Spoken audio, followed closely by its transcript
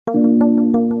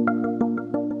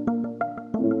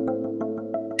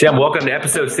Tim, welcome to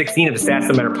episode 16 of the Stats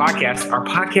That Matter podcast. Our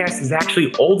podcast is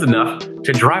actually old enough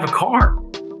to drive a car.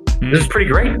 This is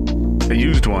pretty great. A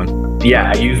used one.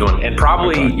 Yeah, a used one. And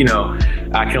probably,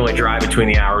 I can only drive between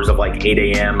the hours of like 8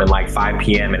 a.m. and like 5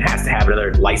 p.m. It has to have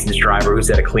another licensed driver who's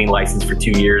had a clean license for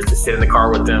 2 years to sit in the car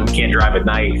with them. Can't drive at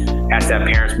night. Has to have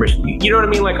parents' permission. You know what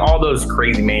I mean? Like all those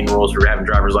crazy main rules for having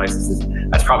driver's licenses.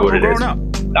 That's probably what it is.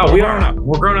 We're grown up.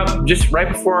 We're grown up just right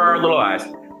before our little eyes.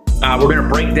 We're going to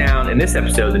break down in this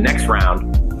episode the next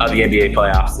round of the NBA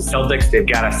playoffs. The Celtics, they've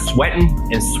got us sweating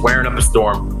and swearing up a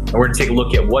storm. And we're going to take a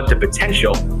look at what the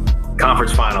potential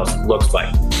conference finals looks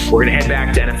like. We're going to head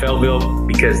back to NFLville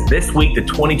because this week the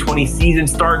 2020 season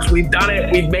starts. We've done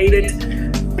it. We've made it.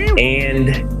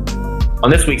 And on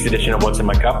this week's edition of What's in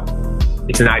My Cup,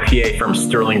 it's an IPA from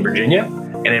Sterling, Virginia,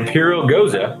 an Imperial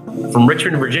Goza from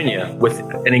Richmond, Virginia, with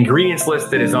an ingredients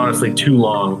list that is honestly too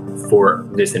long for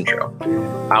this intro.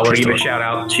 I want to give a shout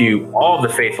out to all the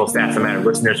faithful Stats That Matter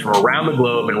listeners from around the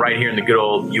globe and right here in the good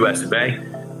old US of A.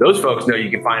 Those folks know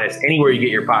you can find us anywhere you get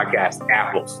your podcast: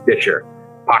 Apple, Stitcher,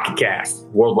 Pocket Cast,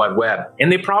 World Wide Web.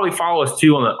 And they probably follow us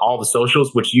too on all the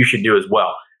socials, which you should do as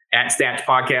well. At Stats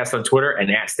Podcast on Twitter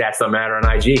and at Stats That Matter on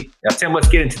IG. Now, Tim, let's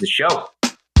get into the show.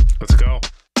 Let's go.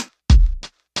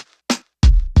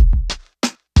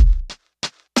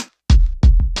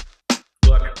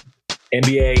 Look,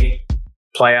 NBA,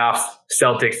 playoffs,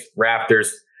 Celtics, Raptors.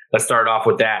 Let's start off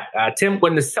with that. Tim,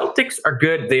 when the Celtics are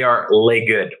good, they are lay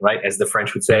good, right? As the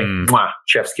French would say, Mwah,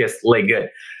 chef's kiss, lay good.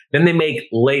 Then they make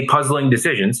lay puzzling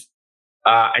decisions,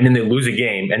 and then they lose a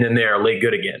game, and then they are lay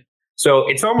good again. So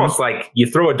it's almost like you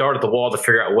throw a dart at the wall to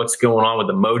figure out what's going on with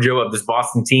the mojo of this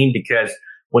Boston team, because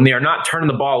when they are not turning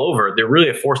the ball over, they're really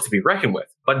a force to be reckoned with.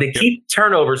 But they keep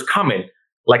turnovers coming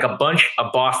like a bunch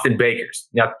of Boston bakers.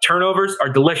 Now, turnovers are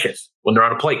delicious when they're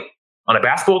on a plate. On a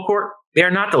basketball court, they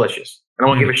are not delicious. And I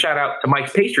want to give a shout out to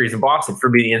Mike's Pastries in Boston for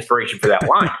being the inspiration for that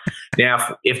line.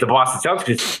 Now, if the Boston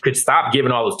Celtics could stop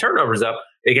giving all those turnovers up,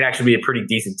 they could actually be a pretty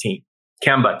decent team.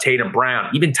 Kemba, Tatum, Brown,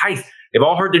 even Tice, they've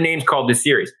all heard their names called this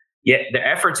series. Yet their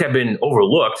efforts have been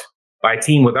overlooked by a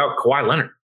team without Kawhi Leonard.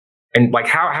 And like,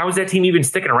 how is that team even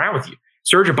sticking around with you?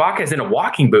 Serge Ibaka is in a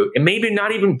walking boot and maybe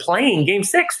not even playing Game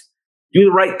 6. Do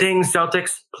the right thing,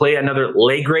 Celtics. Play another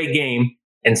lay great game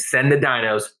and send the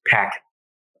Dinos packing.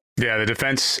 Yeah, the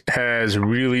defense has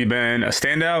really been a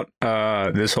standout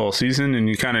this whole season, and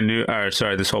you kind of knew,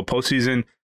 this whole postseason.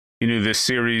 You knew this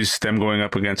series, them going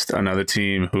up against another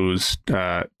team who's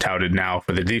touted now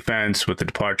for the defense with the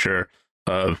departure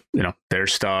of their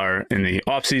star in the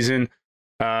offseason.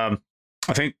 I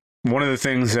think one of the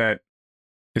things that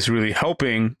is really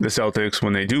helping the Celtics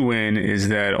when they do win is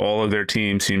that all of their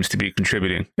team seems to be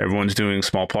contributing. Everyone's doing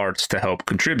small parts to help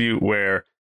contribute, where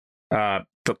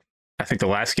I think the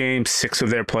last game, 6 of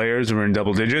their players were in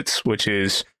double digits, which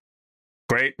is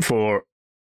great for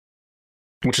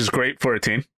a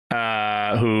team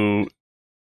who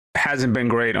hasn't been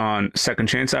great on second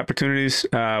chance opportunities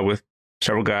with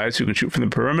several guys who can shoot from the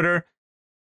perimeter.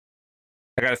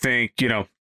 I got to think,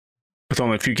 with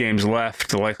only a few games left,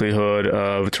 the likelihood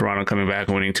of Toronto coming back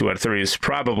and winning 2 out of 3 is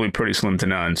probably pretty slim to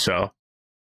none. So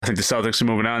I think the Celtics are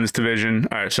moving on this division.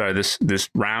 This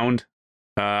round.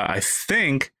 I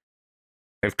think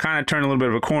they've kind of turned a little bit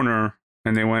of a corner,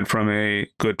 and they went from a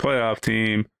good playoff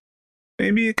team,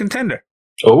 maybe a contender.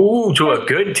 Oh, to a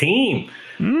good team.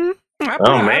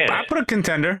 I put a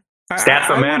contender. Stats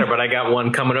don't matter, but I got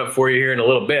one coming up for you here in a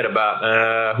little bit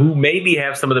about who maybe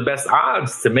have some of the best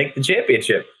odds to make the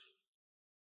championship.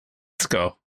 Let's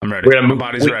go. I'm ready. My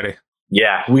body's ready.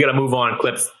 Yeah, we got to move on.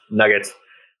 Clips, Nuggets.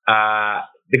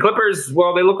 The Clippers,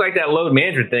 well, they look like that load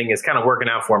management thing is kind of working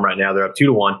out for them right now. They're up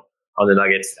 2-1 on the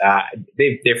Nuggets.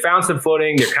 They've found some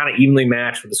footing. They're kind of evenly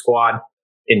matched with the squad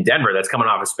in Denver that's coming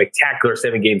off a spectacular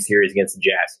 7-game series against the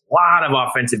Jazz. A lot of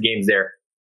offensive games there.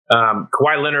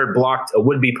 Kawhi Leonard blocked a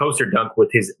would-be poster dunk with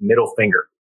his middle finger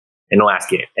in the last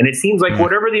game. And it seems like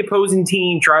whatever the opposing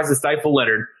team tries to stifle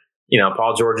Leonard,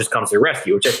 Paul George just comes to the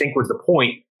rescue, which I think was the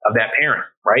point of that pairing,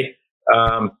 right?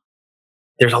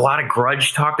 There's a lot of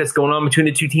grudge talk that's going on between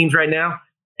the two teams right now.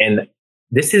 And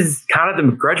this is kind of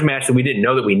the grudge match that we didn't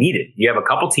know that we needed. You have a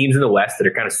couple teams in the West that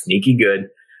are kind of sneaky good.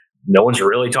 No one's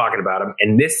really talking about them.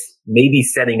 And this may be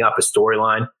setting up a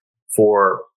storyline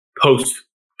for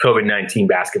post-COVID-19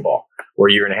 basketball, where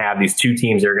you're going to have these two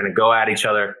teams that are going to go at each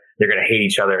other. They're going to hate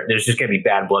each other. There's just going to be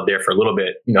bad blood there for a little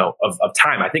bit, of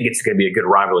time. I think it's going to be a good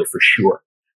rivalry for sure.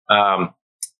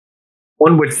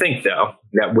 One would think, though,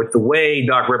 that with the way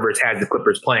Doc Rivers has the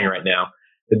Clippers playing right now,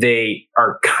 that they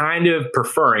are kind of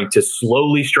preferring to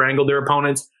slowly strangle their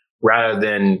opponents rather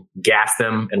than gas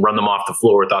them and run them off the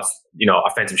floor with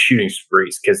offensive shooting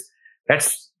sprees, because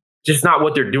that's just not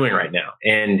what they're doing right now.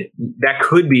 And that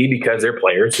could be because they're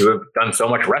players who have done so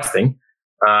much resting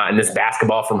in this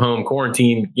basketball from home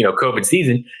quarantine, COVID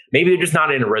season. Maybe they're just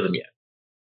not in a rhythm yet.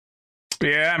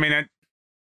 Yeah, I mean,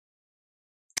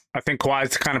 I think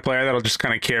Kawhi's the kind of player that'll just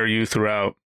kind of carry you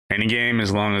throughout any game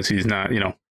as long as he's not,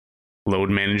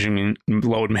 load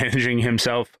managing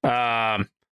himself. We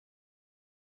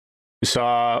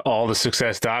saw all the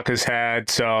success Doc has had.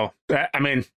 So, I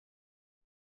mean,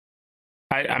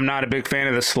 I'm not a big fan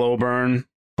of the slow burn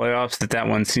playoffs that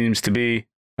one seems to be.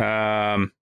 I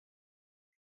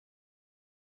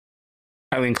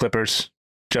lean Clippers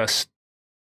just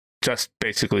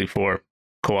basically for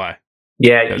Kawhi.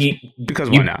 Yeah,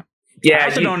 because why not? Yeah, I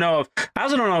also don't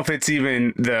know if it's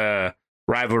even the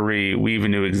rivalry we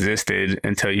even knew existed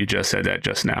until you just said that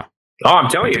just now. Oh, I'm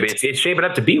telling you, it's shaping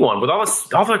up to be one with all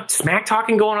the smack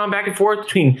talking going on back and forth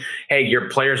between, hey, your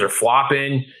players are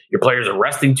flopping, your players are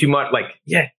resting too much. Like,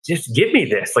 yeah, just give me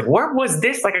this. Like, where was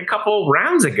this like a couple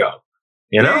rounds ago?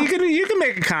 Yeah, you can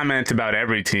make a comment about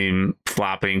every team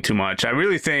flopping too much. I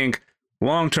really think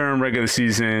long-term regular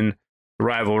season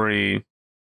rivalry,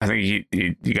 I think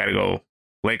you got to go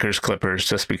Lakers Clippers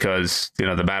just because,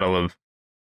 the battle of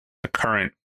the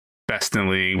current best in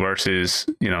the league versus,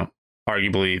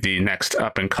 arguably the next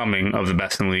up and coming of the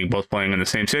best in the league, both playing in the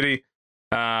same city.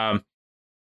 Well,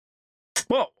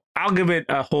 I'll give it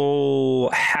a whole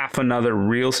half another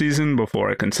real season before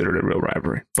I consider it a real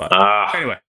rivalry. But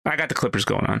anyway, I got the Clippers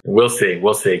going on. We'll see.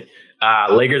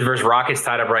 Lakers versus Rockets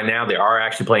tied up right now. They are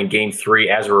actually playing Game 3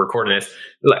 as we're recording this.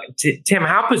 Tim,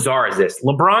 how bizarre is this?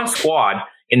 LeBron's squad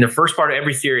in the first part of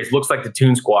every series looks like the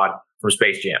Toon Squad from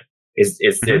Space Jam. It's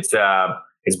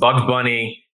Bugs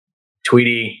Bunny,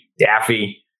 Tweety,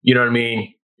 Daffy. You know what I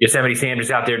mean? Yosemite Sam just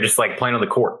out there just like playing on the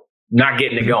court, not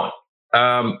getting it going.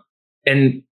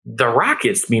 And the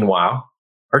Rockets, meanwhile,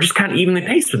 are just kind of evenly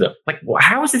paced with them. Like,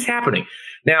 how is this happening?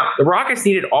 Now, the Rockets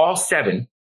needed all 7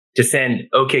 to send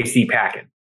OKC packing.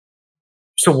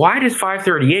 So why does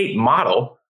 538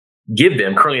 model give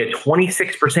them currently a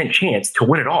 26% chance to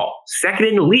win it all? Second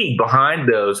in the league behind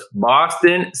those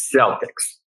Boston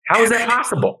Celtics. How is that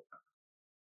possible?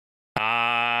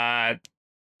 I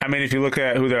mean, if you look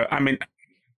at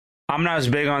I'm not as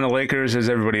big on the Lakers as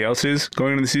everybody else is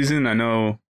going into the season. I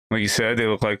know, like you said, they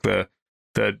look like the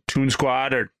Toon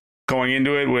Squad are going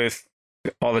into it with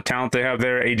all the talent they have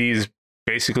there. AD is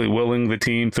basically willing the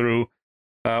team through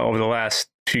over the last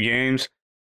few games.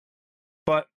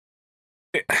 But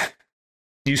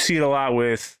you see it a lot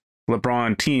with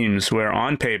LeBron teams where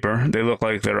on paper they look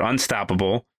like they're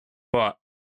unstoppable, but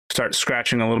start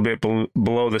scratching a little bit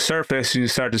below the surface, you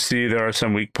start to see there are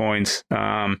some weak points.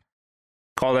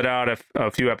 Called it out a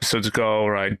few episodes ago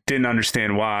where I didn't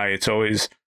understand why. It's always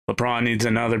LeBron needs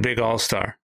another big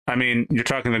all-star. I mean, you're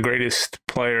talking the greatest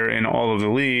player in all of the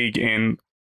league and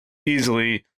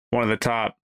easily one of the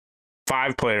top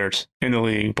 5 players in the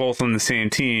league, both on the same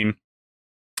team,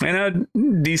 and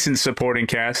a decent supporting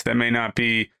cast that may not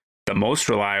be the most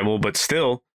reliable, but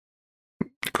still,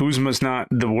 Kuzma's not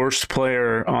the worst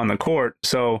player on the court.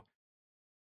 So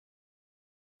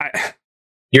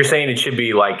you're saying it should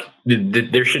be like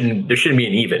there shouldn't be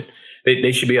an even.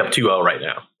 They should be up 2-0 right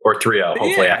now or 3-0.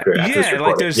 Hopefully after this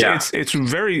recording. It's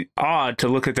very odd to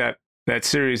look at that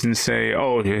series and say,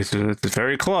 oh, it's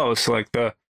very close. Like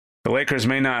the Lakers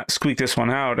may not squeak this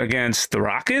one out against the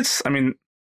Rockets. I mean,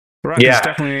 the Rockets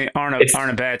definitely aren't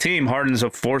a bad team. Harden's a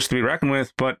force to be reckoned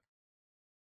with, but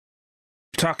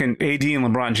you're talking AD and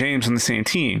LeBron James on the same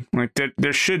team. Like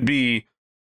there should be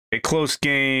a close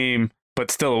game,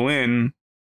 but still a win.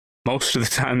 Most of the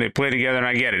time they play together, and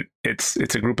I get it. It's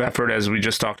a group effort, as we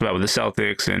just talked about with the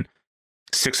Celtics, and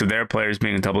 6 of their players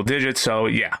being in double digits. So,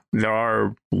 yeah, there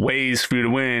are ways for you to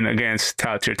win against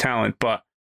top-tier talent. But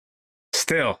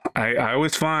still, I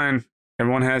always find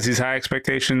everyone has these high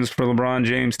expectations for LeBron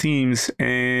James teams,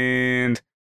 and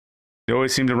they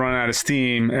always seem to run out of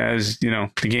steam as,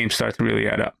 the games start to really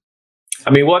add up.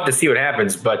 I mean, we'll have to see what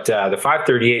happens. But the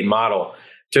 538 model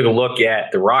took a look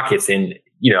at the Rockets, and,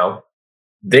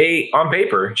 they, on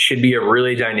paper, should be a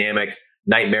really dynamic,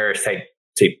 nightmarish type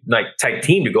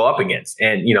team to go up against.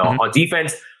 And, on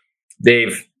defense,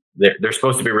 they're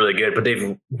supposed to be really good, but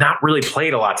they've not really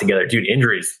played a lot together. Dude,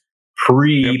 injuries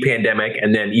pre-pandemic,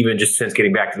 and then even just since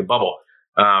getting back to the bubble.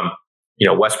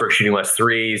 Westbrook shooting less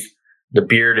threes. The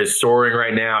beard is soaring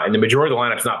right now, and the majority of the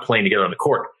lineup's not playing together on the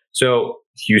court. So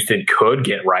Houston could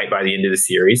get right by the end of the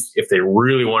series if they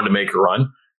really wanted to make a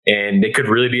run, and they could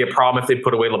really be a problem if they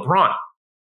put away LeBron.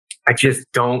 I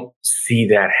just don't see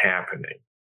that happening.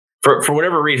 For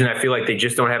whatever reason, I feel like they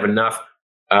just don't have enough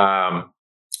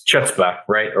chutzpah,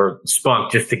 right, or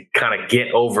spunk, just to kind of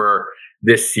get over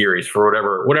this series for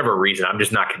whatever reason. I'm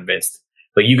just not convinced.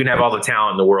 Like, you can have all the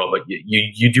talent in the world, but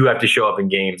you do have to show up in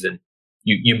games, and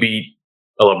you beat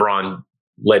a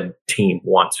LeBron-led team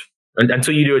once. And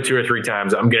until you do it 2 or 3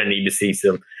 times, I'm going to need to see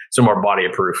some more body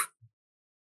of proof.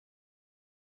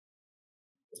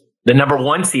 The number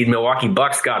 1 seed, Milwaukee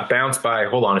Bucks, got bounced by,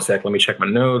 hold on a sec, let me check my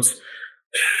notes.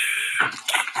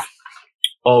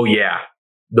 Oh, yeah,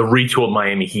 the retooled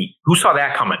Miami Heat. Who saw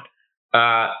that coming?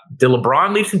 Did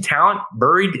LeBron leave some talent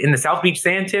buried in the South Beach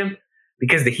sand, Tim?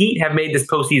 Because the Heat have made this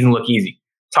postseason look easy.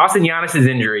 Toss in Giannis's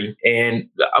injury, and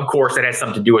of course that has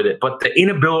something to do with it. But the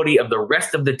inability of the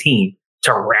rest of the team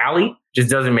to rally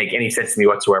just doesn't make any sense to me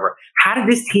whatsoever. How did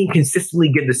this team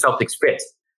consistently give the Celtics fits?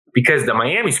 Because the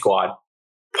Miami squad,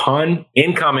 pun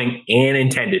incoming and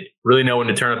intended, really know when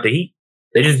to turn up the heat.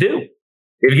 They just do.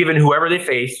 They've given whoever they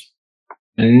face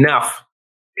enough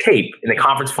tape in the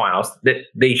conference finals that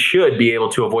they should be able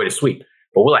to avoid a sweep.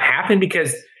 But will it happen?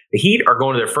 Because the Heat are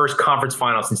going to their first conference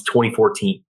final since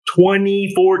 2014.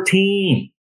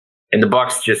 2014. And the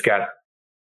Bucks just got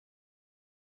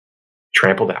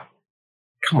trampled out.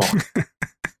 Come on.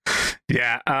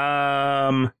 Yeah.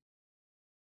 I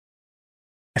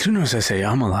don't know if I say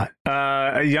a lot.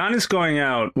 Giannis going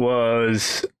out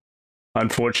was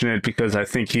unfortunate because I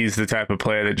think he's the type of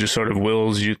player that just sort of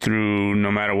wills you through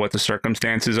no matter what the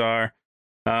circumstances are.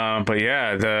 But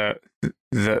yeah,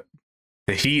 the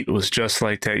Heat was just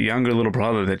like that younger little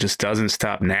brother that just doesn't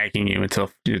stop nagging you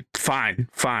until you're fine.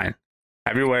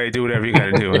 Have your way, do whatever you got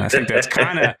to do. And I think that's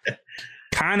kind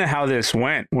of how this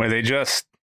went, where they just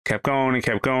kept going and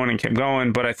kept going and kept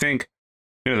going. But I think,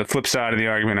 the flip side of the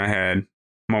argument I had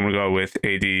a moment ago with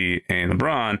AD and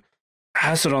LeBron, I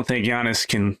also don't think you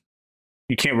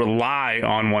can't rely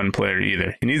on one player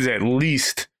either. He needs at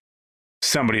least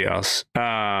somebody else.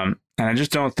 And I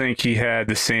just don't think he had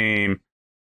the same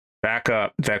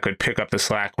backup that could pick up the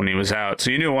slack when he was out. So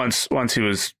you knew once he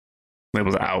was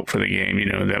labeled out for the game,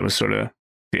 that was sort of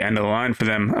the end of the line for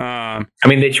them.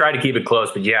 They tried to keep it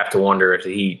close, but you have to wonder if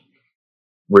the Heat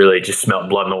really just smelt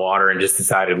blood in the water and just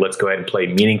decided, let's go ahead and play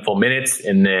meaningful minutes.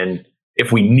 And then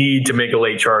if we need to make a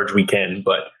late charge, we can.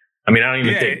 But I don't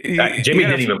even think Jimmy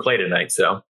didn't even play tonight.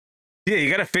 So yeah, you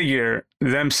got to figure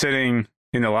them sitting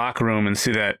in the locker room and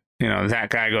see that, that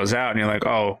guy goes out and you're like,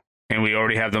 oh, and we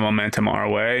already have the momentum our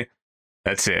way.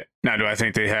 That's it. Now, do I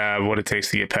think they have what it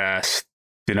takes to get past,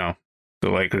 the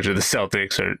Lakers or the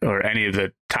Celtics or any of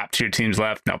the top tier teams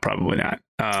left? No, probably not.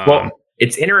 Well,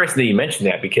 it's interesting that you mentioned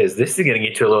that because this is going to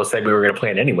get to a little segment we're going to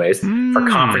plan anyways for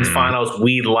conference finals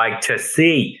we'd like to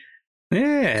see.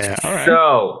 Yeah. All right.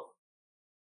 So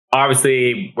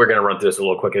obviously we're going to run through this a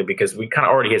little quicker because we kind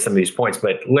of already hit some of these points,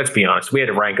 but let's be honest. We had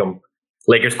to rank them.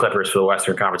 Lakers, Clippers for the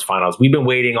Western Conference Finals. We've been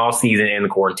waiting all season in the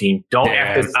quarantine. Don't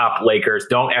F this up, Lakers.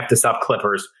 Don't F this up,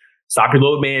 Clippers. Stop your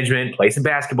load management. Play some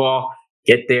basketball.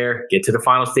 Get there. Get to the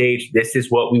final stage. This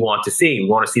is what we want to see. We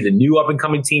want to see the new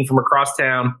up-and-coming team from across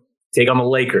town take on the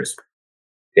Lakers.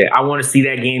 Yeah, I want to see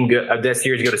that game, that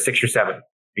series go to 6 or 7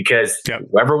 because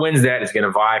whoever wins that is going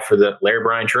to vie for the Larry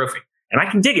Bryant Trophy. And I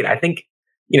can dig it. I think,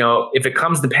 if it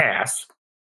comes to pass,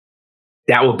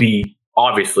 that will be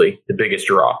obviously the biggest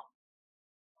draw.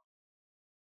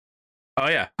 Oh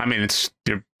yeah, it's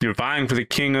you're vying for the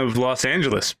king of Los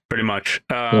Angeles, pretty much.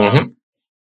 Mm-hmm.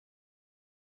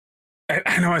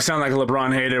 I know I sound like a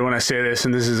LeBron hater when I say this,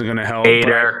 and this isn't going to help.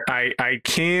 Hater. I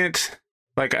can't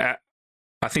I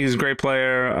think he's a great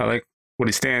player. I like what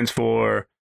he stands for.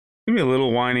 Maybe a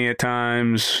little whiny at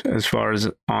times as far as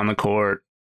on the court,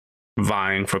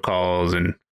 vying for calls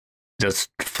and just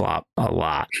flop a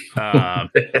lot.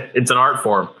 It's an art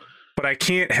form. But I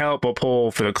can't help but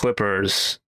pull for the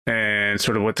Clippers and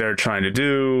sort of what they're trying to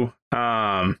do.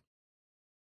 I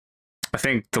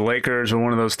think the Lakers are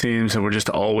one of those teams that were just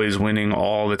always winning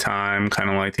all the time, kind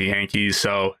of like the Yankees.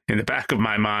 So in the back of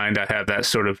my mind, I have that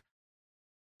sort of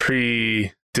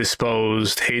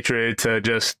predisposed hatred to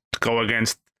just go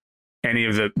against any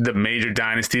of the major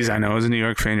dynasties. I know as a New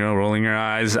York fan, you're rolling your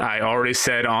eyes. I already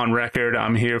said on record,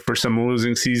 I'm here for some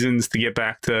losing seasons to get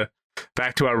back to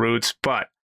our roots. But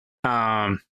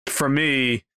for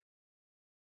me,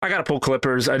 I got to pull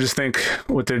Clippers. I just think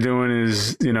what they're doing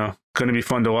is, going to be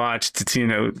fun to watch. It's a team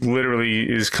that literally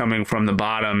is coming from the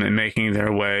bottom and making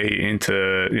their way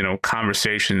into,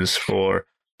 conversations for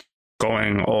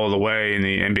going all the way in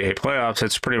the NBA playoffs.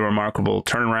 It's a pretty remarkable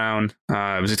turnaround.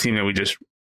 It was a team that we just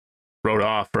wrote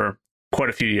off for quite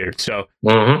a few years. So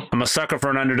Mm-hmm. I'm a sucker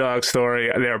for an underdog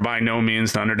story. They're by no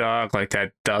means the underdog. Like,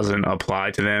 that doesn't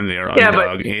apply to them. They are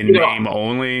underdog in name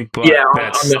only. But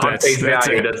on face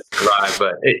value, it doesn't survive,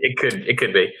 but it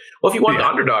could be. Well, if you want the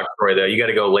underdog story, though, you got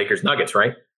to go Lakers Nuggets,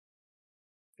 right?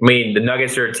 I mean, the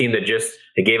Nuggets are a team that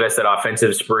they gave us that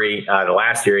offensive spree the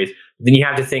last series. Then you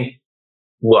have to think,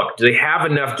 look, do they have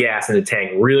enough gas in the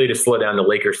tank really to slow down the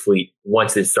Lakers fleet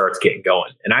once it starts getting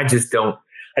going? And I just don't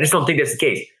think that's the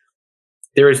case.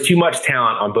 There is too much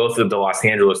talent on both of the Los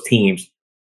Angeles teams.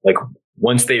 Like,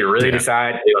 once they really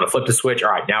decide they want to flip the switch,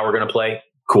 all right, now we're going to play.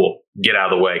 Cool. Get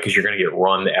out of the way because you're going to get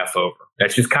run the F over.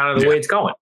 That's just kind of the way it's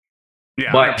going.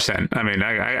 Yeah, but, 100%. I mean,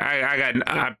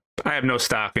 I have no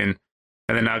stock in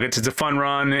the Nuggets. It's a fun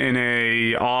run in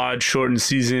a odd, shortened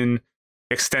season.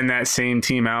 Extend that same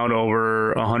team out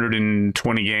over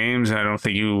 120 games, and I don't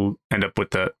think you end up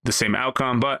with the same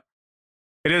outcome. But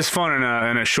it is fun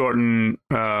in a shortened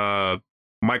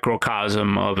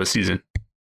microcosm of a season.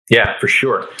 Yeah, for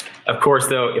sure. Of course,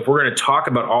 though, if we're going to talk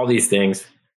about all these things,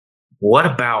 what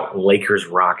about Lakers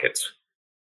Rockets?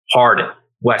 Harden,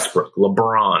 Westbrook,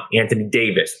 LeBron, Anthony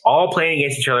Davis, all playing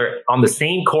against each other on the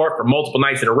same court for multiple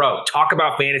nights in a row. Talk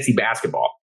about fantasy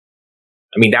basketball.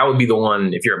 I mean, that would be the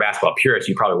one, if you're a basketball purist,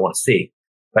 you probably want to see.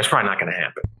 That's probably not going to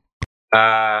happen.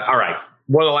 All right.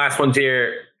 One of the last ones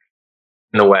here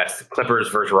in the West, Clippers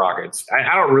versus Rockets.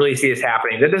 I don't really see this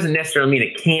happening. That doesn't necessarily mean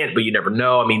it can't, but you never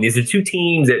know. I mean, these are two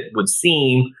teams that would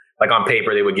seem like on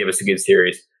paper they would give us a good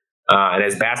series. And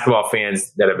as basketball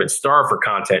fans that have been starved for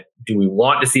content, do we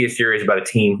want to see a series about a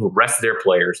team who rests their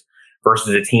players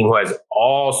versus a team who has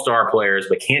all-star players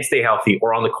but can't stay healthy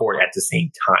or on the court at the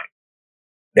same time?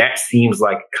 That seems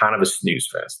like kind of a snooze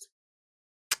fest.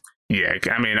 Yeah,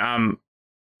 I mean,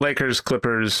 Lakers,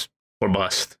 Clippers, or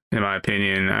bust, in my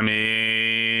opinion. I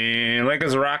mean,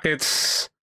 Lakers, Rockets.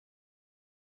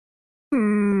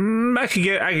 I could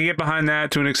get behind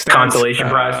that to an extent. Consolation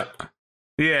prize.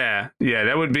 Yeah,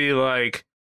 that would be like,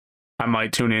 I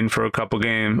might tune in for a couple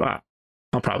games.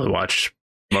 I'll probably watch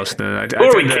most of the. Who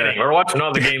are we kidding? We're watching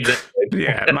all the games.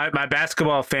 Yeah, my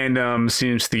basketball fandom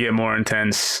seems to get more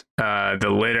intense the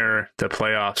later the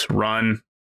playoffs run.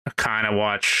 I kind of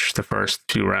watch the first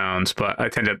few rounds, but I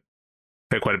tend to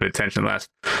pay quite a bit of attention last.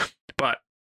 But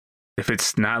if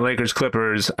it's not Lakers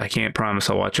Clippers, I can't promise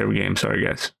I'll watch every game. Sorry,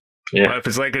 guys. Yeah. But if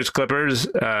it's Lakers Clippers,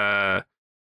 that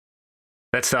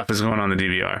stuff is going on the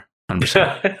DVR.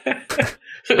 100%.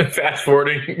 Fast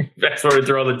forwarding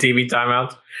through all the TV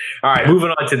timeouts. All right,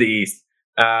 moving on to the East.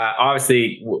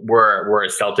 Obviously, we're a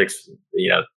Celtics,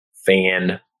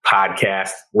 fan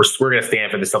podcast. We're going to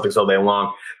stand for the Celtics all day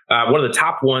long. One of the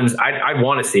top ones I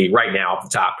want to see right now off the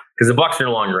top, because the Bucks are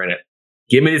no longer in it.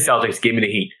 Give me the Celtics. Give me the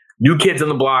Heat. New kids on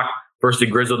the block versus the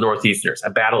grizzled Northeasterners. A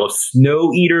battle of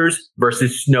snow eaters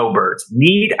versus snowbirds.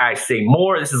 Need I say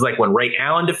more? This is like when Ray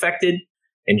Allen defected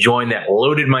and joined that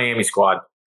loaded Miami squad.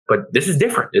 But this is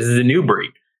different. This is a new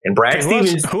breed. And Brad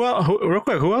Stevens. Real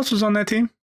quick, who else was on that team?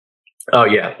 Oh,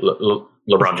 yeah.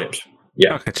 LeBron James.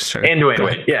 Yeah. Okay, just and Dwayne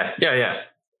Wade. Yeah.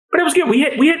 But it was good.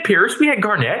 We had Pierce. We had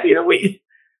Garnett.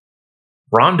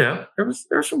 Rondo. There were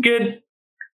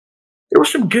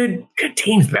some good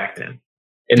teams back then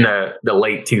in the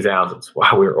late 2000s.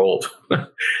 Wow, we were old.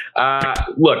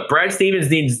 Look, Brad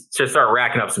Stevens needs to start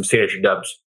racking up some signature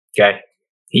dubs. Okay.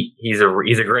 He's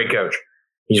a great coach.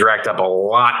 He's racked up a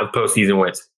lot of postseason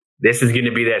wins. This is going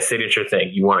to be that signature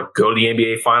thing. You want to go to the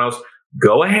NBA Finals?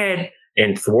 Go ahead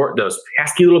and thwart those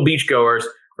pesky little beachgoers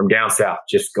from down south.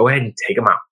 Just go ahead and take them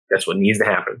out. That's what needs to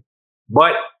happen.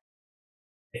 But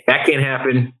if that can't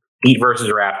happen, Heat versus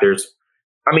Raptors.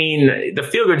 I mean, the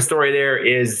feel-good story there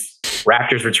is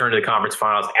Raptors return to the conference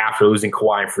finals after losing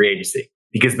Kawhi in free agency.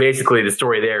 Because basically the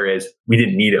story there is we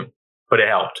didn't need him, but it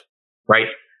helped, right?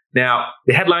 Now,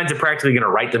 the headlines are practically going to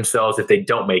write themselves if they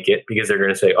don't make it because they're going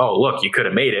to say, oh, look, you could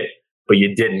have made it, but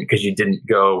you didn't because you didn't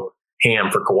go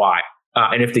ham for Kawhi.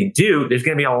 And if they do, there's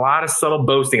going to be a lot of subtle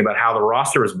boasting about how the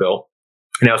roster was built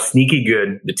and how sneaky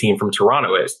good the team from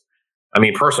Toronto is. I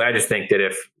mean, personally, I just think that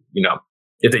if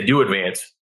they do advance,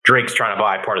 Drake's trying to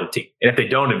buy part of the team. And if they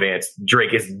don't advance,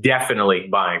 Drake is definitely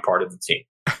buying part of the team.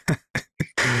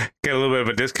 Get a little bit of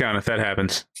a discount if that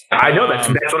happens. I know that's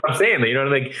what I'm saying.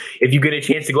 Like if you get a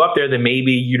chance to go up there, then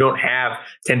maybe you don't have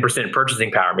 10%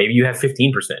 purchasing power. Maybe you have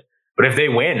 15%. But if they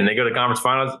win and they go to the conference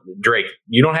finals, Drake,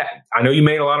 you don't have. I know you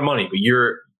made a lot of money, but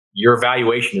your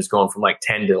valuation is going from like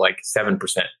 10 to like 7%,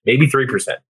 maybe 3%.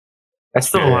 That's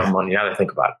still a lot of money now that I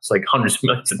think about it. It's like hundreds of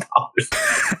millions of dollars.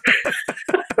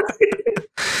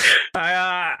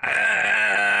 I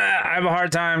have a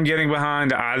hard time getting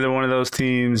behind either one of those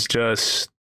teams just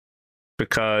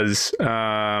because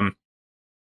I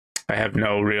I have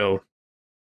no real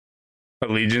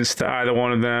allegiance to either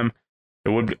one of them.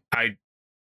 I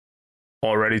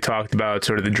already talked about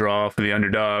sort of the draw for the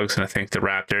underdogs, and I think the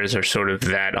Raptors are sort of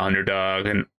that underdog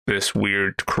in this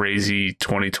weird, crazy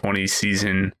 2020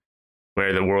 season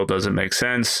where the world doesn't make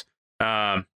sense.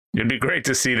 It'd be great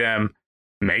to see them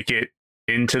make it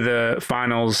into the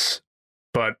finals,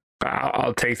 but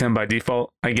I'll take them by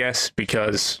default, I guess,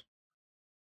 because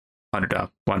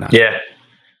underdog. Why not? Yeah.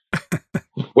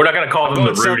 We're not going to call them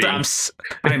the Rudy. I'm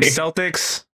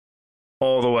Celtics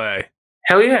all the way.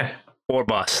 Hell yeah. Or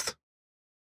bust.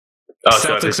 Oh,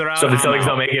 Celtics are out. So if the Celtics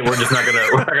don't make it, we're just not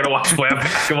gonna watch playoff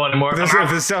basketball anymore. If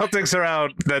the Celtics are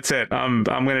out, that's it. I'm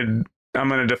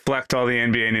gonna deflect all the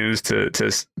NBA news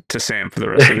to Sam for the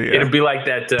rest of the year. It'll be like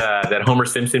that Homer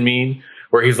Simpson meme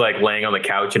where he's like laying on the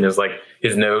couch and his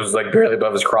nose is like barely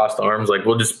above his crossed arms. Like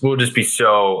we'll just be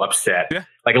so upset. Yeah.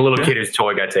 Like a little kid whose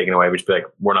toy got taken away. We'd just be like,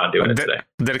 we're not doing it today.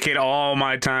 Dedicate all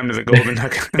my time to the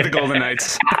Golden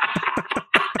Knights.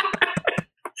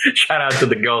 Shout out to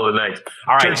the Golden Knights.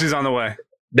 All right. Church is on the way.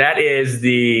 That is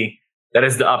the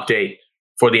update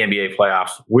for the NBA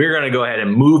playoffs. We're going to go ahead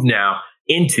and move now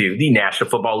into the National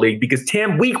Football League because,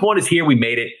 Tim, week 1 is here. We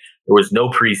made it. There was no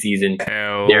preseason.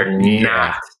 They're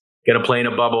not going to play in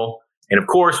a bubble. And, of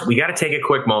course, we got to take a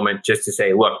quick moment just to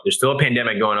say, look, there's still a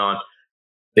pandemic going on.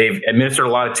 They've administered a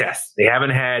lot of tests. They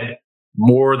haven't had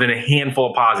more than a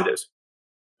handful of positives.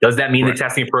 Does that mean the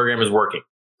testing program is working?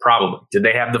 Probably. Did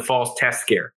they have the false test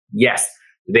scare? Yes.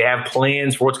 Do they have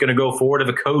plans for what's going to go forward if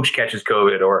a coach catches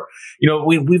COVID? Or,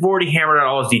 we've already hammered out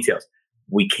all those details.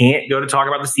 We can't go to talk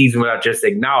about the season without just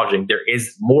acknowledging there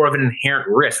is more of an inherent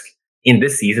risk in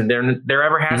this season than there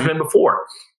ever has been before.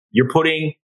 You're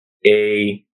putting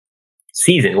a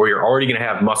season where you're already going to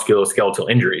have musculoskeletal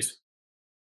injuries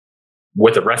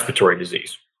with a respiratory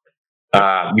disease.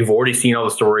 You've already seen all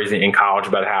the stories in college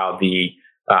about how the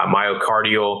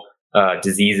myocardial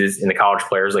diseases in the college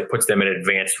players puts them at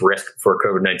advanced risk for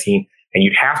COVID-19. And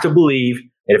you'd have to believe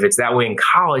that if it's that way in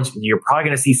college, you're probably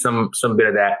going to see some bit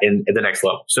of that in the next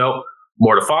level. So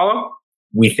more to follow.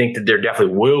 We think that there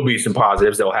definitely will be some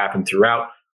positives that will happen throughout,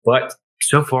 but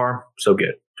so far, so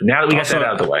good. So now that we got that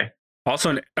out of the way.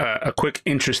 Also, a quick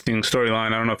interesting storyline.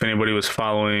 I don't know if anybody was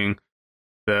following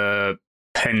the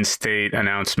Penn State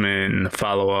announcement and the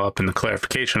follow-up and the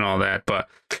clarification and all that, but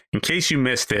in case you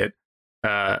missed it,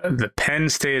 the Penn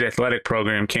State athletic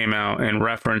program came out and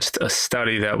referenced a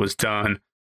study that was done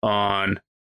on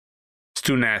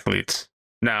student athletes.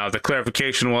 Now, the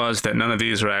clarification was that none of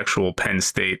these are actual Penn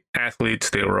State athletes.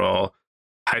 They were all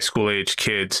high school age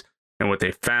kids. And what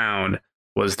they found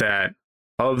was that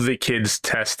of the kids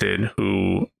tested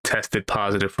who tested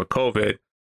positive for COVID,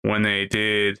 when they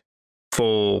did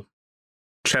full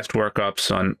chest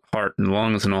workups on heart and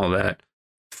lungs and all that,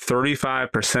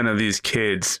 35% of these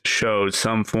kids showed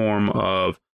some form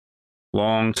of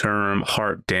long-term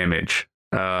heart damage,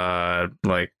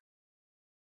 like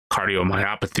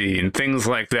cardiomyopathy and things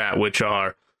like that, which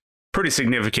are pretty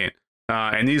significant.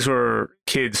 And these were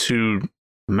kids who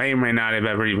may or may not have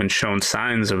ever even shown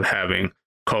signs of having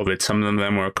COVID. Some of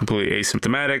them were completely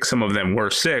asymptomatic. Some of them were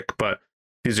sick, but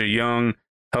these are young,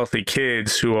 healthy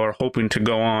kids who are hoping to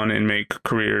go on and make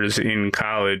careers in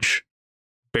college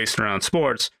based around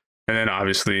sports. And then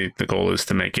obviously the goal is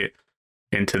to make it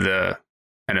into the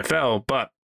NFL.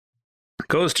 But it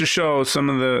goes to show some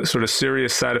of the sort of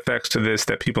serious side effects to this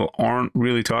that people aren't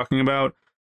really talking about.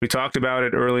 We talked about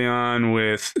it early on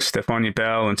with Stephania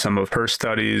Bell and some of her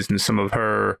studies and some of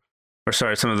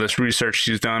this research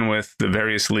she's done with the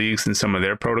various leagues and some of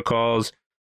their protocols.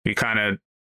 It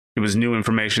was new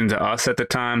information to us at the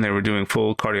time. They were doing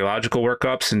full cardiological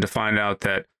workups, and to find out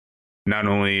that not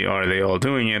only are they all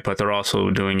doing it, but they're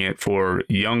also doing it for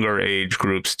younger age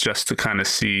groups just to kind of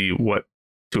see what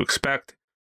to expect.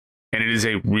 And it is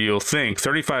a real thing.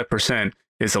 35%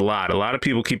 is a lot. A lot of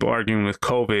people keep arguing with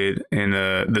COVID and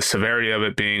the severity of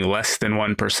it being less than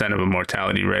 1% of a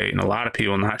mortality rate, and a lot of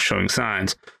people not showing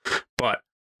signs. But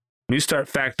when you start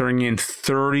factoring in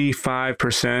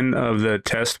 35% of the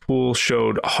test pool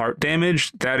showed heart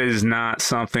damage, that is not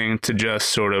something to just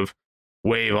sort of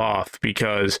wave off,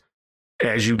 because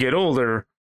as you get older,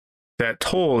 that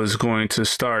toll is going to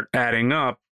start adding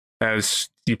up as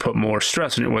you put more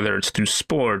stress on it, whether it's through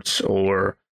sports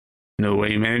or the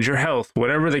way you manage your health,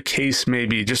 whatever the case may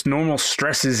be, just normal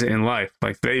stresses in life.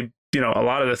 Like a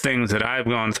lot of the things that I've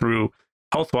gone through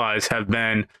health-wise have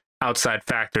been outside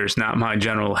factors, not my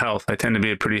general health. I tend to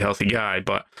be a pretty healthy guy,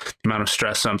 but the amount of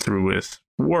stress I'm through with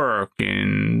work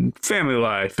and family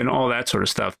life and all that sort of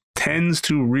stuff tends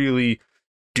to really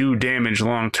do damage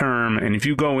long term. And if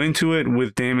you go into it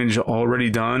with damage already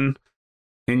done,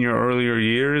 in your earlier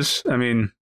years, I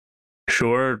mean,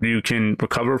 sure, you can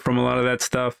recover from a lot of that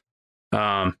stuff.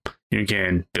 You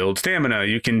can build stamina.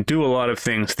 You can do a lot of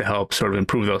things to help sort of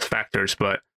improve those factors.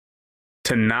 But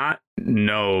to not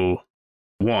know,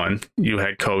 one, you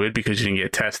had COVID because you didn't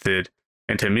get tested,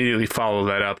 and to immediately follow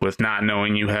that up with not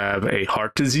knowing you have a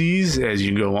heart disease as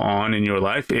you go on in your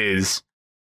life is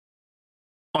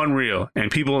unreal.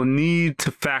 And people need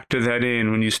to factor that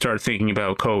in when you start thinking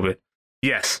about COVID.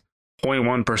 Yes,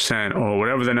 0.1% or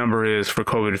whatever the number is for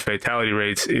COVID fatality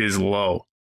rates is low,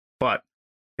 but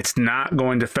it's not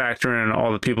going to factor in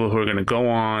all the people who are going to go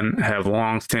on, have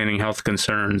long-standing health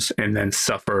concerns, and then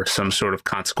suffer some sort of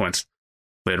consequence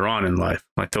later on in life.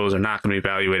 Like, those are not going to be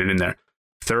evaluated in there.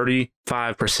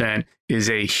 35% is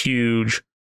a huge,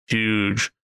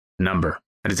 huge number.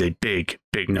 That is a big,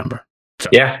 big number. So.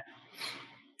 Yeah.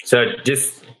 So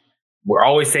we're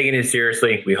always taking it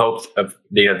seriously. We hope of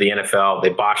the NFL. They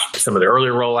botched some of the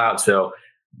earlier rollouts, so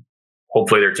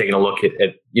hopefully they're taking a look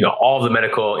at all the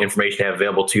medical information they have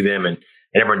available to them, and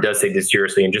everyone does take this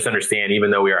seriously and just understand.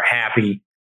 Even though we are happy,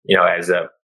 as a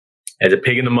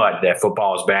pig in the mud that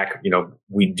football is back,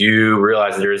 we do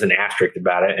realize that there is an asterisk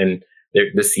about it, and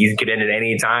the season could end at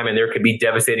any time, and there could be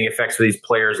devastating effects for these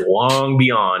players long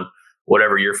beyond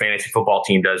whatever your fantasy football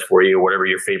team does for you, or whatever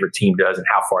your favorite team does, and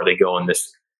how far they go in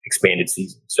this expanded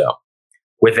season. So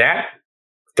with that,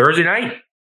 Thursday night,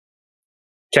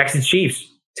 Texans Chiefs.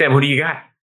 Tim, who do you got?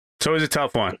 It's always a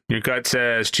tough one. Your gut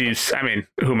says Chiefs. I mean,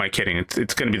 who am I kidding?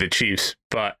 It's going to be the Chiefs.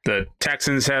 But the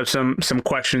Texans have some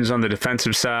questions on the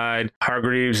defensive side.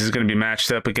 Hargreaves is going to be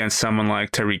matched up against someone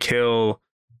like Tyreek Hill.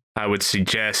 I would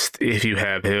suggest if you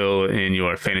have Hill in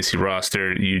your fantasy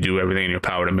roster, you do everything in your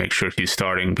power to make sure he's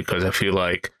starting, because I feel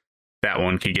like that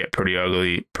one could get pretty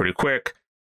ugly pretty quick.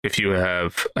 If you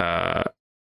have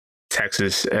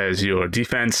Texas as your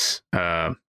defense,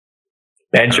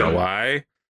 bench him. Why?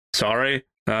 Sorry.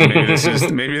 Maybe this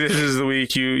is the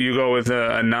week you go with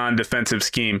a non-defensive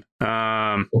scheme.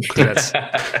 That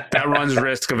runs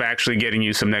risk of actually getting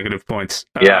you some negative points.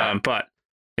 But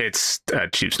it's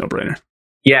Chiefs no-brainer.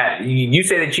 Yeah, you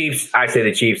say the Chiefs, I say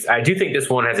the Chiefs. I do think this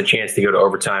one has a chance to go to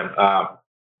overtime.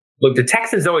 Look, the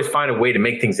Texans always find a way to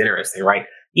make things interesting, right?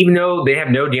 Even though they have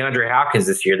no DeAndre Hopkins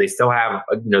this year, they still have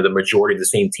the majority of the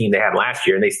same team they had last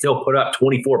year, and they still put up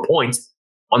 24 points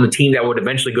on the team that would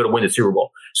eventually go to win the Super Bowl.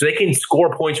 So they can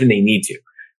score points when they need to.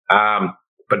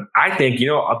 But I think,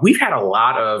 we've had a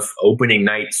lot of opening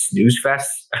night snooze fests.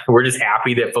 We're just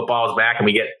happy that football is back and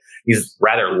we get these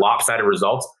rather lopsided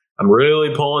results. I'm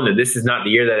really pulling that this is not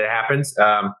the year that it happens.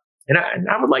 And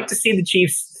I would like to see the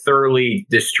Chiefs thoroughly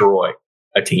destroy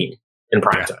a team in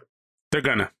primetime. They're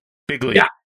gonna. Big league. Yeah,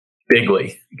 big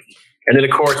league. And then,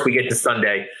 of course, we get to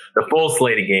Sunday, the full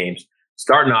slate of games,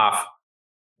 starting off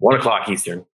 1:00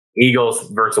 Eastern, Eagles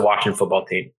versus the Washington football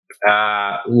team.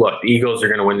 Look, the Eagles are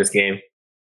going to win this game.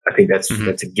 I think that's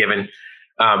a given.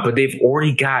 But they've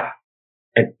already got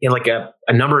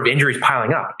a number of injuries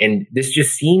piling up. And this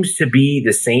just seems to be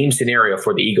the same scenario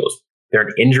for the Eagles. They're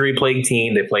an injury-plagued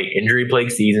team. They play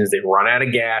injury-plagued seasons. They run out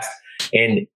of gas.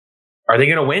 And are they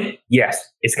going to win? Yes.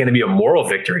 It's going to be a moral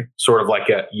victory, sort of like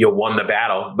you won the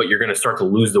battle, but you're going to start to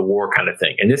lose the war kind of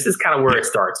thing. And this is kind of where it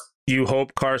starts. You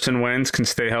hope Carson Wentz can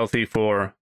stay healthy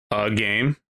for a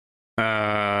game,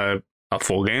 a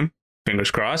full game,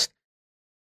 fingers crossed.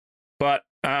 But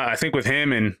I think with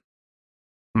him and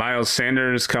Miles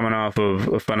Sanders coming off of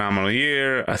a phenomenal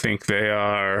year, I think they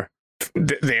are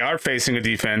facing a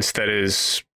defense that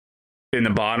is in the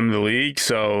bottom of the league.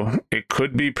 So it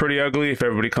could be pretty ugly if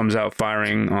everybody comes out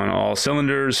firing on all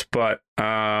cylinders. But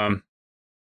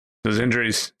those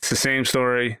injuries, it's the same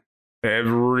story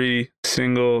every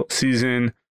single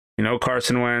season.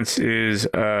 Carson Wentz is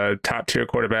a top-tier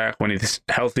quarterback when he's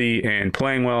healthy and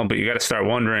playing well, but you got to start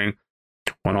wondering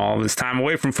when all this time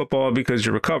away from football because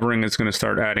you're recovering, it's going to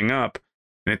start adding up.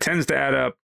 And it tends to add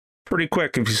up pretty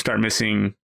quick if you start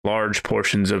missing large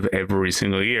portions of every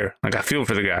single year. Like, I feel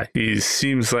for the guy. He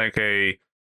seems like a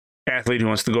athlete who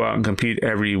wants to go out and compete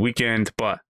every weekend,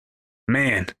 but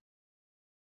man,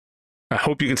 I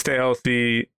hope you can stay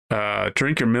healthy.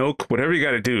 Drink your milk, whatever you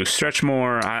got to do, stretch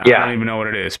more. I don't even know what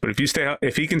it is, but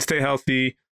if he can stay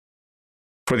healthy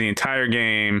for the entire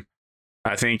game,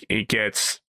 I think it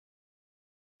gets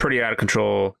pretty out of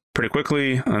control pretty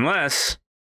quickly, unless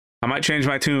I might change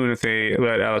my tune if they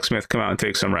let Alex Smith come out and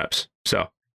take some reps. So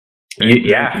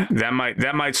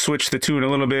that might switch the tune a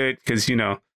little bit, because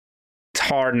it's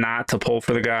hard not to pull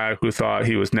for the guy who thought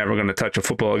he was never going to touch a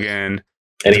football again,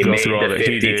 and he made the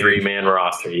 53-man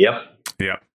roster. Yep.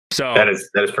 So that is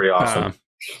pretty awesome.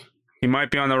 He might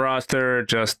be on the roster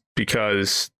just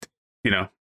because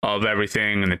of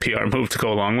everything and the PR move to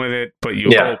go along with it. But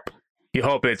you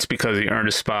hope it's because he earned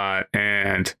a spot,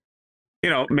 and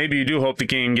maybe you do hope the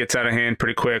game gets out of hand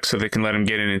pretty quick so they can let him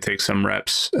get in and take some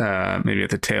reps, maybe at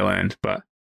the tail end. But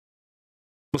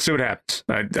we'll see what happens.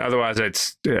 Otherwise, I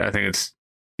think it's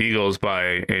Eagles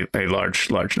by a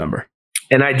large number.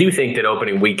 And I do think that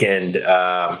opening weekend,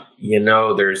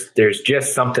 there's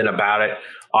just something about it.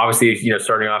 Obviously,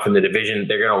 starting off in the division,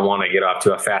 they're going to want to get off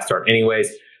to a fast start anyways.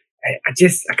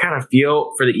 I kind of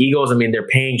feel for the Eagles. I mean, they're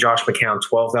paying Josh McCown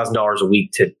 $12,000 a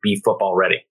week to be football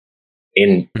ready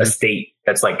in a state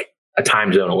that's like a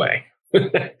time zone away.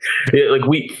 Like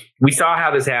we saw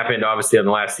how this happened, obviously, on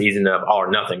the last season of All or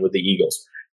Nothing with the Eagles.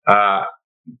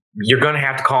 You're going to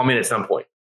have to call him in at some point.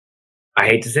 I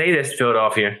hate to say this,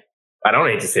 Philadelphia. I don't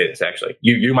hate to say this, actually.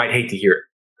 You might hate to hear it.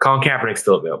 Colin Kaepernick's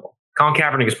still available. Colin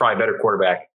Kaepernick is probably a better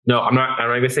quarterback. No, I'm not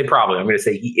going to say probably. I'm going to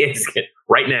say he is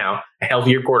right now a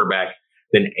healthier quarterback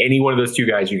than any one of those two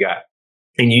guys you got.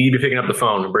 And you need to be picking up the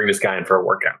phone and bring this guy in for a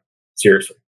workout.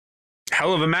 Seriously.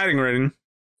 Hell of a Madden rating.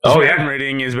 Madden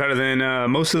rating is better than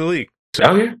most of the league.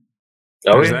 So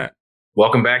that.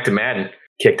 Welcome back to Madden.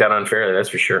 Kicked out unfairly, that's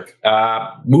for sure.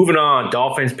 Moving on,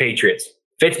 Dolphins, Patriots.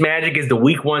 Fitzmagic is the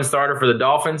week 1 starter for the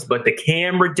Dolphins, but the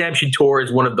Cam Redemption Tour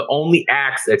is one of the only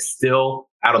acts that's still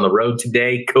out on the road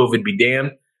today. COVID be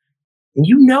damned. And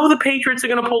the Patriots are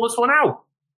going to pull this one out.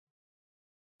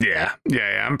 Yeah.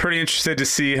 I'm pretty interested to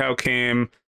see how Cam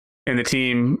and the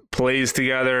team plays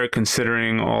together,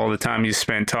 considering all the time he's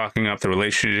spent talking up the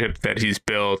relationship that he's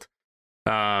built.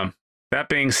 That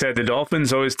being said, the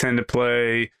Dolphins always tend to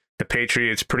play the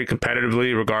Patriots pretty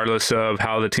competitively, regardless of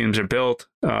how the teams are built.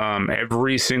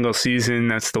 Every single season,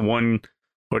 that's the 1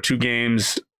 or 2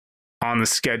 games on the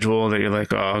schedule that you're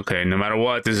like, oh, okay, no matter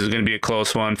what, this is going to be a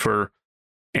close one for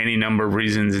any number of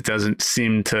reasons. It doesn't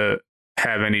seem to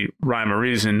have any rhyme or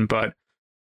reason, but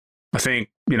I think,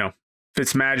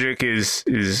 Fitzmagic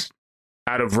is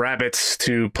out of rabbits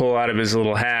to pull out of his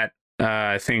little hat.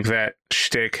 I think that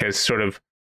shtick has sort of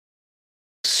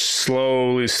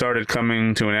slowly started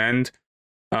coming to an end.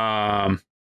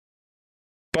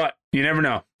 But you never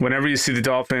know. Whenever you see the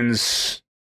Dolphins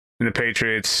and the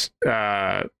Patriots,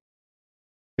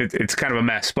 it's kind of a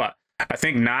mess. But I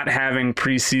think not having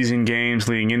preseason games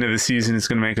leading into the season is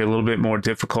going to make it a little bit more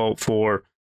difficult for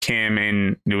Cam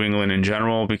in New England in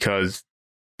general, because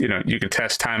you can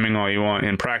test timing all you want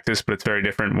in practice, but it's very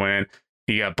different when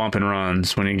you got bump and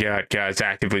runs, when you got guys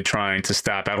actively trying to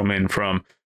stop Edelman from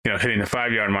hitting the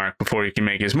 5-yard mark before he can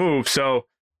make his move. So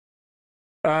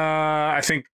I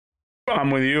think I'm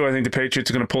with you. I think the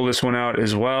Patriots are going to pull this one out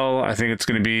as well. I think it's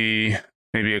going to be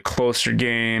maybe a closer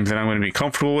game than I'm going to be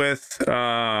comfortable with.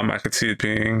 I could see it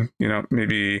being,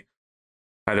 maybe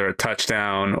either a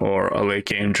touchdown or a late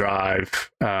game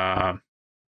drive,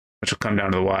 which will come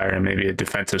down to the wire, and maybe a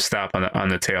defensive stop on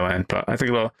the tail end. But I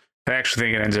actually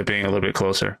think it ends up being a little bit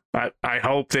closer. I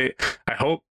hope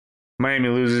Miami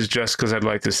loses, just because I'd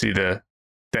like to see the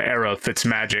era of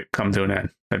Fitzmagic come to an end.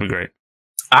 That'd be great.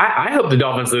 I hope the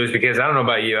Dolphins lose, because I don't know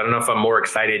about you. I don't know if I'm more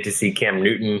excited to see Cam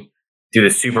Newton do the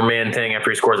Superman thing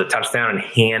after he scores a touchdown and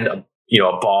hand a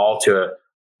ball to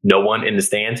no one in the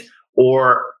stands,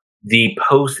 or the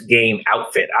post-game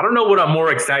outfit. I don't know what I'm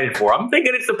more excited for. I'm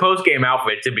thinking it's the post-game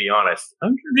outfit, to be honest.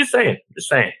 I'm just saying.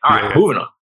 All right, moving on.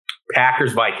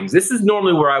 Packers, Vikings. This is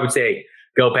normally where I would say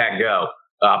go Pack go,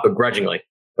 begrudgingly.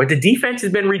 But the defense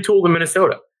has been retooled in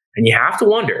Minnesota. And you have to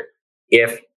wonder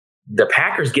if the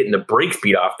Packers getting the brakes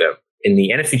beat off them in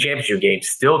the NFC Championship game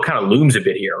still kind of looms a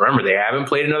bit here. Remember, they haven't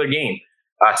played another game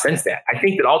since that. I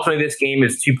think that ultimately this game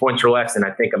is 2 points or less, and I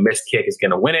think a missed kick is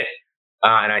going to win it.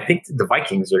 And I think the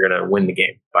Vikings are going to win the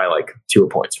game by like 2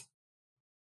 points.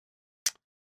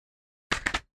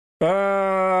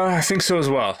 I think so as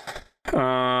well.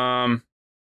 Aaron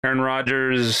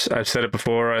Rodgers, I've said it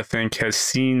before, I think has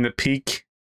seen the peak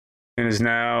and is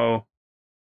now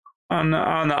on the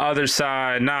other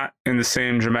side, not in the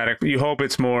same dramatic. You hope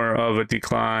it's more of a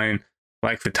decline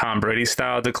like the Tom Brady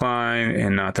style decline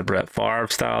and not the Brett Favre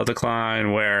style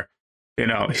decline, where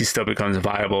he still becomes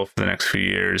viable for the next few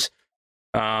years.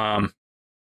 This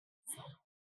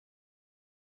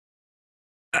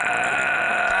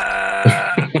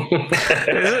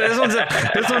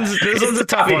one's a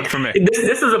tough one for me.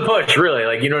 This is a push, really.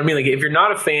 Like, you know what I mean? Like, if you're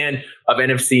not a fan of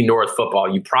NFC North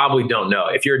football, you probably don't know.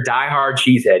 If you're a diehard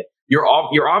cheesehead, you're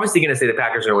obviously going to say the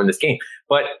Packers are going to win this game.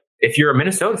 But if you're a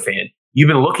Minnesota fan, you've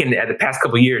been looking at the past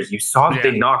couple of years. You saw that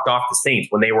they knocked off the Saints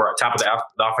when they were at top of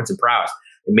the offensive prowess.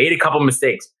 They made a couple of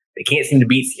mistakes. They can't seem to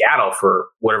beat Seattle for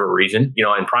whatever reason, in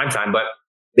primetime, but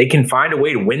they can find a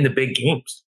way to win the big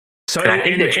games. So I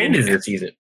think that changes this season.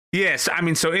 Yes, I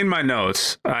mean, so in my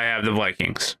notes, I have the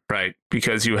Vikings, right?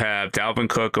 Because you have Dalvin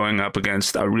Cook going up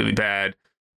against a really bad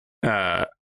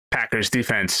Packers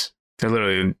defense. They're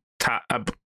literally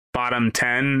bottom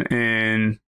 10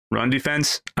 in run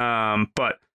defense.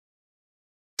 But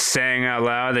saying out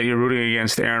loud that you're rooting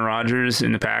against Aaron Rodgers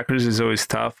in the Packers is always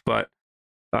tough. But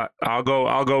I'll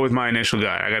go with my initial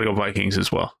guy. I got to go Vikings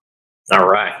as well. All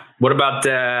right. What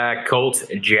about Colts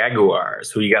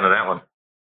Jaguars? Who you got on that one?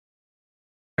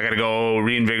 I got to go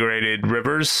reinvigorated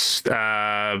Rivers.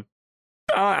 I'll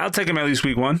take him at least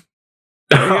week 1.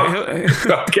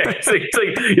 Okay, so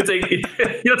you'll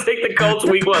take the Colts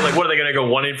week 1. Like, what are they going to go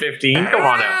 1-15? Come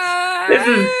on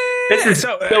now. This is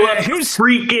so here's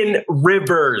freaking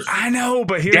Rivers. I know,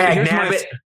 but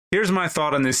here's my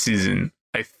thought on this season.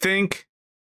 I think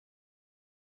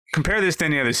compare this to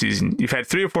any other season. You've had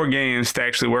 3 or 4 games to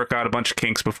actually work out a bunch of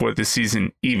kinks before the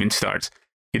season even starts.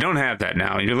 You don't have that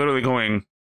now. You're literally going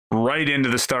right into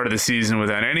the start of the season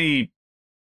without any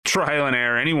trial and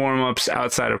error, any warm-ups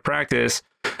outside of practice.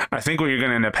 I think what you're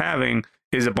going to end up having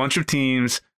is a bunch of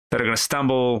teams that are going to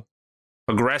stumble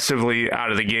aggressively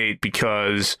out of the gate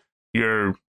because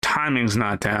your timing's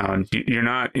not down. You're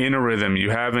not in a rhythm.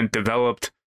 You haven't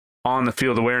developed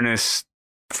on-the-field awareness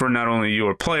for not only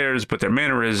your players, but their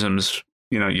mannerisms.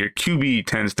 You know, your QB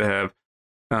tends to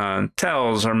have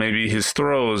tells, or maybe his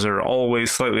throws are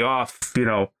always slightly off, you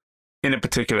know, in a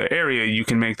particular area. You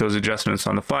can make those adjustments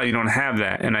on the fly. You don't have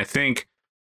that. And I think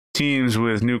teams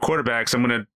with new quarterbacks, I'm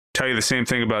going to tell you the same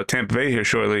thing about Tampa Bay here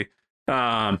shortly.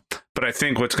 But I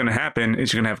think what's going to happen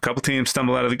is you're going to have a couple teams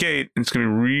stumble out of the gate, and it's going to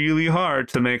be really hard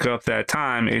to make up that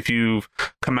time if you've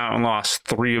come out and lost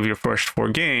 3 of your first 4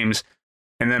 games.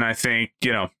 And then I think,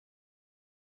 you know,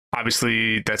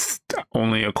 obviously that's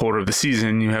only a quarter of the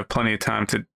season. You have plenty of time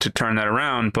to turn that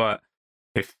around. But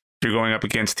if you're going up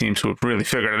against teams who have really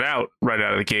figured it out right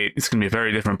out of the gate, it's going to be a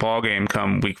very different ball game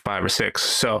come week 5 or 6.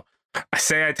 So I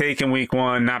say I take in week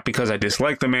 1, not because I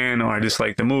dislike the man or I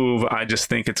dislike the move. I just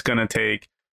think it's going to take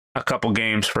a couple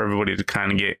games for everybody to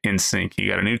kind of get in sync. You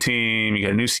got a new team, you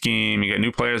got a new scheme, you got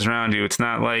new players around you. It's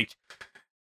not like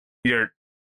you're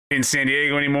in San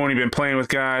Diego anymore and you've been playing with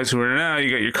guys who are now, you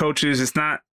got your coaches. It's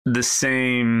not the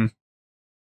same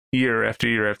year after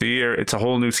year after year. It's a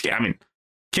whole new scheme. I mean,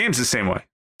 Cam's the same way.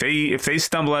 If they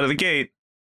stumble out of the gate,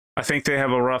 I think they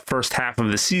have a rough first half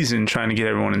of the season trying to get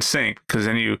everyone in sync, because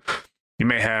then you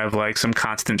may have like some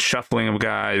constant shuffling of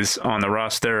guys on the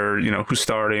roster, you know, who's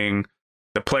starting,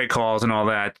 the play calls and all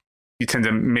that. You tend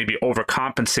to maybe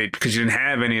overcompensate because you didn't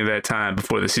have any of that time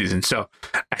before the season. So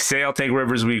I say I'll take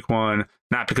Rivers week 1,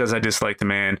 not because I dislike the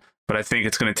man, but I think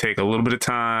it's going to take a little bit of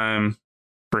time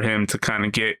for him to kind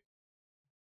of get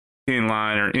in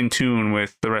line or in tune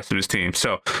with the rest of his team.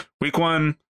 So week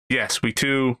 1, yes. Week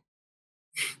 2,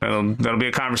 that'll be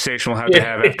a conversation we'll have to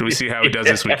have after we see how he does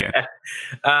this weekend.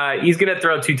 He's going to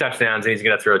throw 2 touchdowns and he's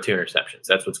going to throw 2 interceptions.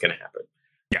 That's what's going to happen.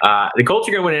 Yeah. The Colts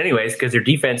are going to win anyways because their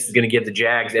defense is going to give the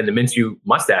Jags and the Minshew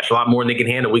mustache a lot more than they can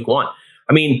handle week 1.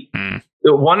 I mean,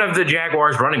 one of the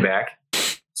Jaguars running back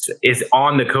is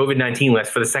on the COVID-19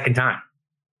 list for the 2nd time.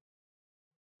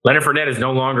 Leonard Fournette is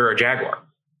no longer a Jaguar.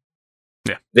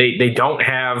 Yeah, they don't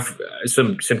have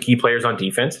some key players on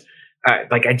defense.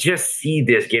 I just see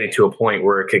this getting to a point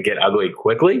where it could get ugly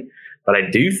quickly. But I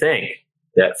do think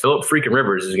that Philip freaking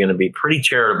Rivers is going to be pretty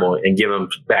charitable and give him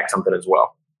back something as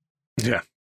well. Yeah.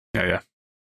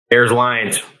 Bears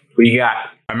Lions. Who you got?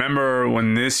 I remember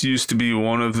when this used to be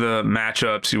one of the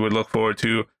matchups you would look forward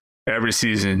to every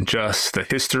season. Just the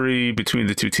history between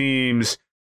the 2 teams,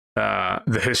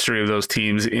 the history of those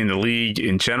teams in the league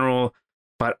in general.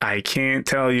 But I can't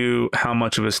tell you how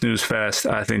much of a snooze fest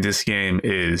I think this game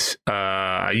is.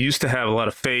 I used to have a lot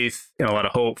of faith and a lot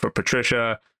of hope for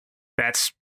Patricia.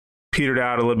 That's petered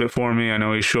out a little bit for me. I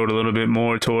know he showed a little bit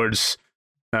more towards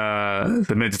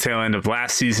the mid to tail end of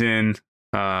last season.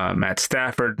 Matt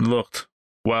Stafford looked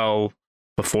well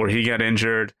before he got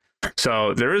injured.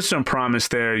 So there is some promise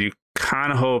there. You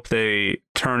kind of hope they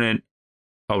turn it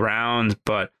around,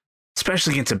 but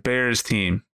especially against a Bears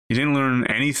team, you didn't learn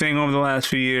anything over the last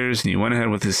few years, and you went ahead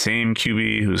with the same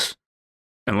QB who's,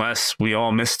 unless we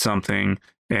all missed something,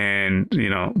 and, you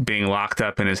know, being locked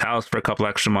up in his house for a couple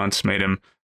extra months made him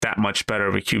that much better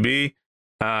of a QB.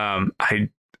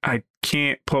 I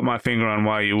can't put my finger on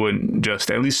why you wouldn't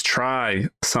just at least try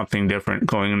something different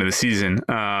going into the season.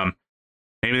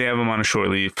 Maybe they have him on a short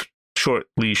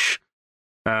leash.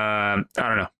 I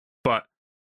don't know. But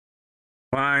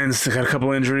Lions, they got a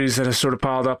couple injuries that have sort of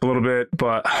piled up a little bit,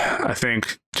 but I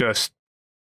think just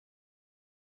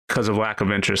because of lack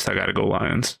of interest, I got to go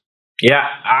Lions. Yeah,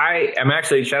 I am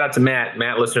actually, shout out to Matt,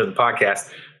 listener to the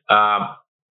podcast.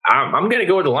 I'm going to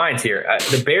go with the Lions here.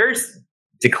 The Bears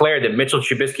declared that Mitchell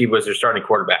Trubisky was their starting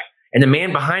quarterback, and the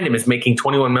man behind him is making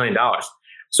 $21 million.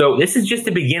 So this is just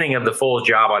the beginning of the full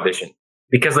job audition.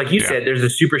 Because like you said, there's a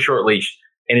super short leash,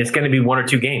 and it's going to be 1 or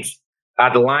 2 games.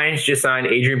 The Lions just signed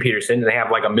Adrian Peterson, and they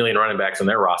have like 1 million running backs on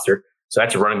their roster. So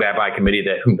that's a running back by committee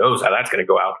that who knows how that's going to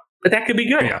go out. But that could be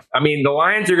good. Yeah. I mean, the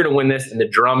Lions are going to win this, and the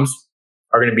drums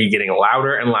are going to be getting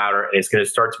louder and louder, and it's going to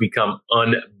start to become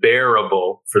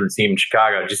unbearable for the team in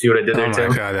Chicago. Did you see what I did there, Tim? Oh,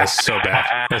 my God, that's so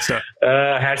bad. That's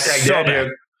hashtag so dad bad.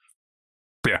 joke.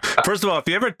 Yeah. First of all, if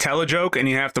you ever tell a joke and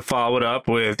you have to follow it up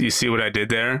with, you see what I did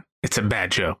there? It's a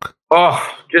bad joke. Oh,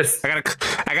 just I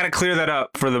gotta clear that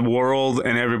up for the world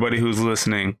and everybody who's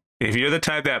listening. If you're the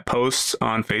type that posts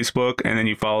on Facebook and then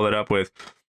you follow it up with,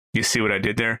 you see what I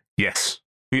did there? Yes.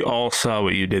 We all saw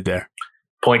what you did there.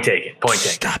 Point taken.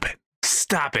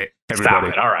 Stop it, everybody. Stop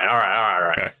it. All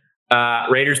right.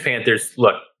 Okay. Raiders, Panthers.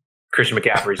 Look, Christian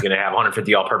McCaffrey's going to have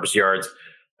 150 all-purpose yards.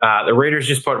 The Raiders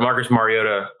just put Marcus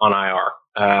Mariota on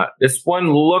IR. This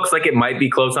one looks like it might be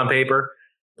close on paper,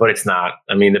 but it's not.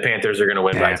 I mean, the Panthers are going to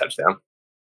win by a touchdown.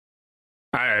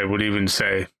 I would even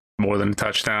say more than a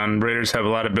touchdown. Raiders have a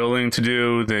lot of building to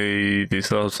do. They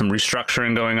still have some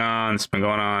restructuring going on. It's been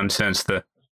going on since the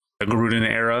Gruden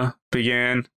era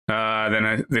began.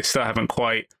 They still haven't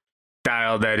quite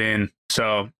dialed that in.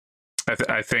 So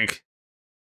I think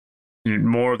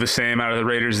more of the same out of the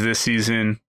Raiders this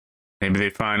season. Maybe they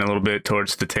find a little bit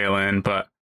towards the tail end, but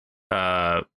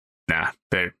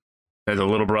they're the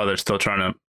little brother still trying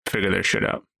to figure their shit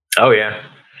out. Oh,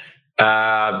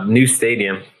 yeah. New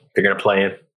stadium they're going to play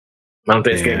in. I don't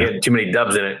think it's going to get too many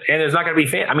dubs in it. And there's not going to be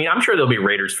fans. I mean, I'm sure there'll be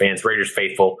Raiders fans, Raiders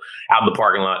faithful out in the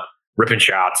parking lot, ripping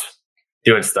shots,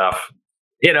 doing stuff.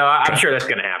 I'm sure that's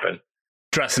going to happen.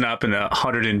 Dressing up in the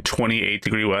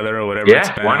 128-degree weather or whatever it's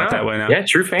been out that way now. Yeah,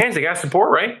 true fans. They got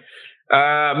support, right?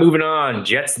 Moving on,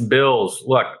 Jets, Bills.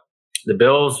 Look, the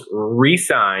Bills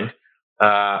re-signed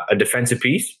a defensive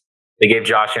piece. They gave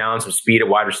Josh Allen some speed at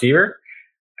wide receiver.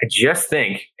 I just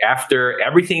think after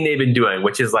everything they've been doing,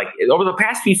 which is like over the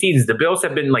past few seasons, the Bills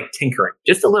have been like tinkering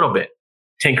just a little bit.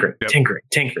 Tinkering.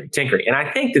 And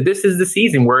I think that this is the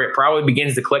season where it probably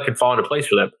begins to click and fall into place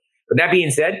for them. But that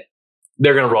being said,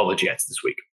 they're going to roll the Jets this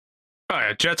week. Oh,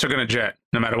 yeah. Jets are going to jet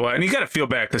no matter what. And you got to feel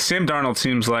bad because Sam Darnold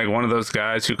seems like one of those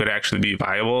guys who could actually be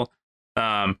viable.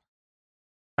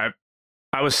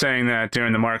 I was saying that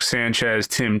during the Mark Sanchez,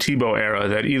 Tim Tebow era,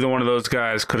 that either one of those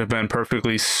guys could have been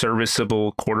perfectly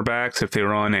serviceable quarterbacks if they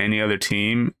were on any other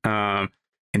team and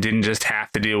didn't just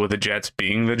have to deal with the Jets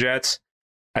being the Jets.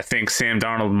 I think Sam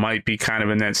Darnold might be kind of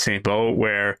in that same boat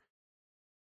where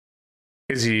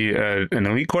is he an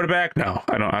elite quarterback? No,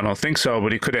 I don't think so,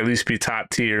 but he could at least be top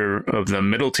tier of the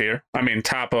middle tier. I mean,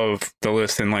 top of the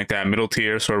list in like that middle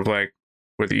tier, sort of like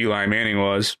where the Eli Manning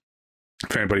was.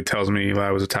 If anybody tells me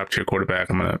Eli was a top tier quarterback,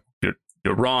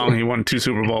 you're wrong. He won 2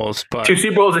 Super Bowls, but 2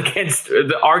 Super Bowls against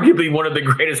arguably one of the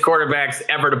greatest quarterbacks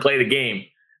ever to play the game.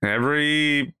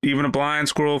 Even a blind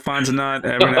squirrel finds a nut.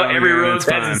 Every rose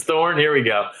has its thorn. Here we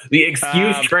go. The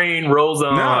excuse train rolls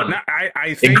on. No,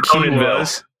 I think he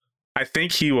was. I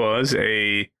think he was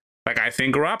I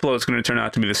think Garoppolo is going to turn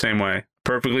out to be the same way.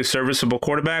 Perfectly serviceable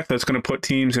quarterback that's going to put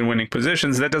teams in winning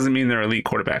positions. That doesn't mean they're elite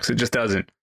quarterbacks. It just doesn't.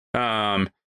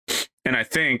 And I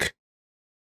think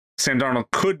Sam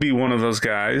Darnold could be one of those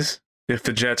guys if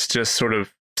the Jets just sort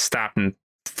of stopped and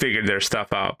figured their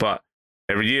stuff out. But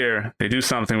every year they do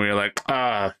something where you're like,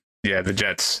 the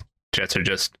Jets are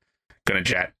just going to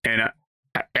jet. And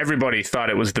everybody thought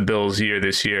it was the Bills' year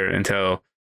this year until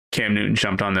Cam Newton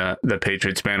jumped on the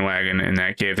Patriots bandwagon, and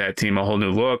that gave that team a whole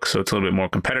new look. So it's a little bit more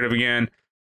competitive again.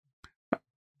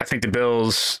 I think the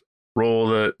Bills roll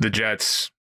the Jets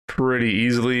pretty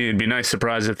easily. It'd be a nice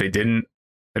surprise if they didn't.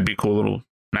 It'd be a cool little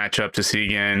matchup to see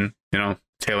again,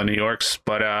 Taylor New York's,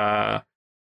 but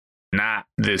not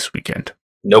this weekend.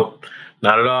 Nope,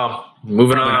 not at all.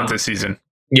 Moving probably on. Not this season.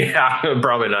 Yeah,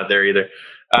 probably not there either.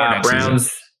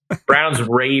 Browns,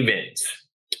 Ravens.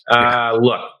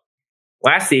 Look,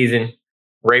 last season,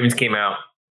 Ravens came out,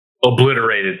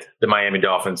 obliterated the Miami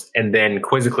Dolphins, and then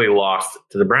quizzically lost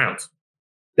to the Browns.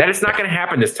 That is not going to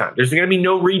happen this time. There's going to be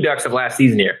no redux of last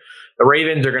season here. The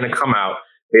Ravens are going to come out.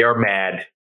 They are mad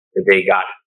that they got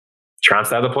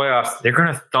trounced out of the playoffs. They're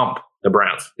going to thump the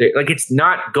Browns. It's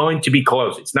not going to be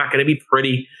close. It's not going to be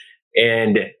pretty.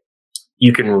 And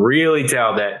you can really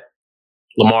tell that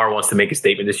Lamar wants to make a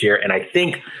statement this year. And I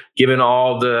think given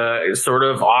all the sort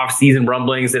of off-season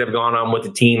rumblings that have gone on with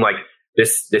the team, like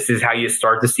this is how you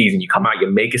start the season. You come out, you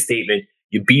make a statement,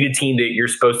 you beat a team that you're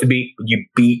supposed to beat, you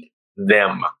beat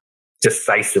them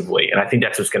decisively. And I think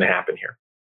that's what's going to happen here.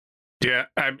 Yeah,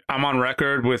 I'm on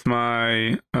record with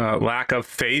my lack of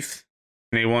faith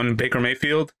in A1 Baker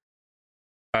Mayfield.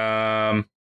 I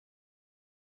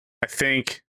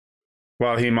think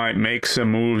while he might make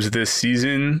some moves this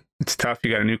season, it's tough.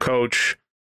 You got a new coach.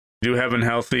 You do have a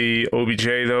healthy OBJ,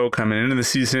 though, coming into the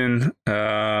season.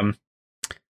 I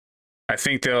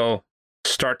think they'll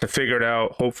start to figure it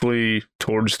out, hopefully,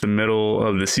 towards the middle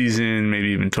of the season, maybe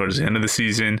even towards the end of the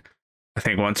season. I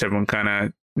think once everyone kind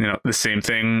of, the same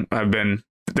thing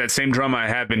that same drum I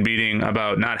have been beating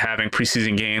about not having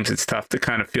preseason games, it's tough to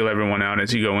kind of feel everyone out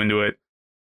as you go into it.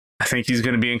 I think he's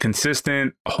going to be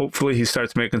inconsistent. Hopefully he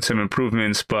starts making some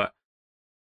improvements, but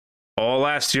all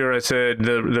last year I said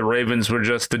the Ravens were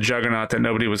just the juggernaut that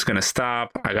nobody was going to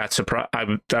stop. I got surprised.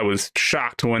 I was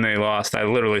shocked when they lost. I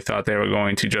literally thought they were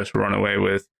going to just run away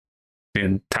with the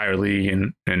entire league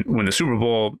and win the Super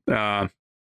Bowl. When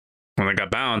they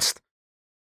got bounced,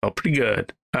 felt pretty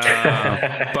good. But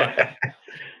that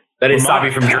didn't stop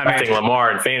you from drafting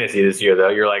Lamar in fantasy this year, though.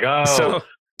 You're like,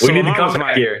 we need to come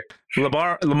back here.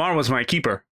 Lamar was my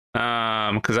keeper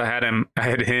because I had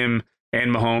him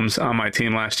and Mahomes on my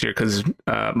team last year because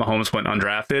Mahomes went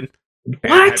undrafted.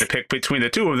 And I had to pick between the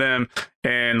two of them,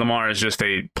 and Lamar is just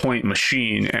a point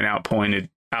machine and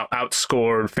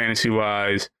outscored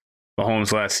fantasy-wise.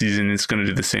 Mahomes last season is going to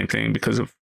do the same thing because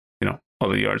of all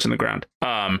the yards in the ground.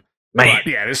 But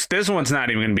yeah, this one's not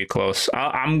even going to be close.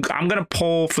 I'm going to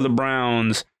pull for the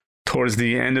Browns towards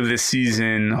the end of this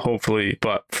season, hopefully.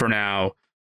 But for now,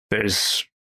 there's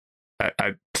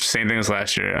same thing as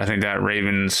last year. I think that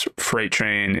Ravens freight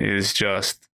train is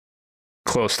just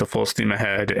close to full steam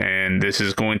ahead, and this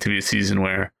is going to be a season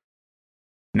where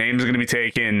names are going to be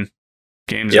taken,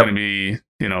 games are going to be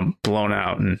blown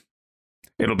out, and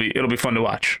it'll be fun to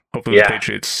watch. Hopefully, the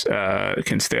Patriots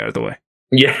can stay out of the way.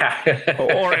 Yeah,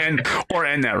 or end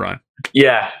that run.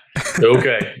 Yeah.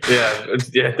 Okay. Yeah.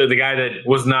 The guy that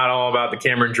was not all about the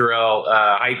Cameron Jarrell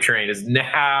hype train is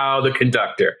now the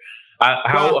conductor.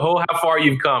 How far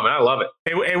you've come, and I love it.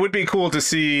 It would be cool to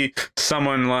see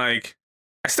someone like.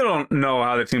 I still don't know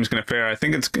how the team's going to fare. I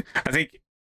think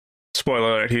spoiler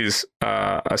alert, he's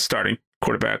a starting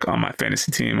quarterback on my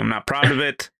fantasy team. I'm not proud of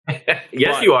it.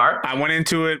 Yes, you are. I went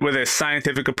into it with a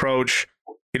scientific approach.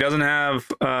 He doesn't have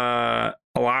a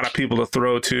lot of people to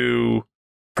throw to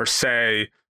per se,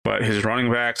 but his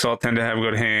running backs all tend to have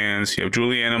good hands. You have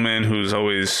Julian Edelman, who's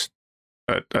always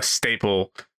a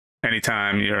staple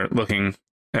anytime you're looking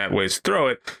at ways to throw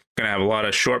it. Going to have a lot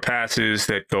of short passes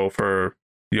that go for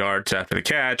yards after the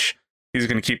catch. He's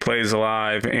going to keep plays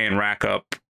alive and rack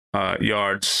up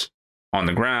yards on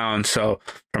the ground. So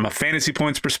from a fantasy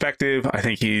points perspective, I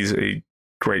think he's a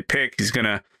great pick. He's going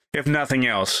to, if nothing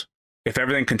else, if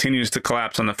everything continues to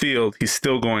collapse on the field, he's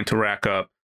still going to rack up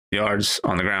yards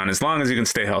on the ground as long as he can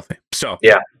stay healthy. So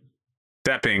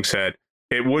that being said,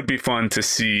 it would be fun to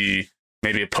see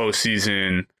maybe a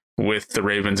postseason with the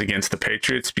Ravens against the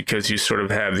Patriots, because you sort of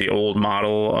have the old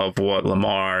model of what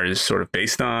Lamar is sort of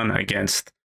based on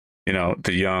against,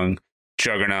 the young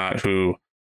juggernaut who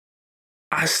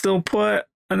I still put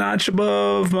a notch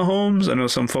above Mahomes. I know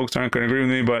some folks aren't going to agree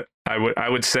with me, but I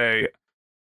would say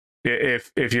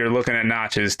if you're looking at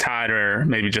notches, tied or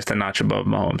maybe just a notch above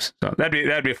Mahomes. So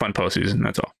that'd be a fun postseason.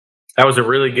 That's all. That was a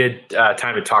really good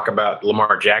time to talk about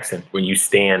Lamar Jackson when you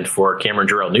stand for Cameron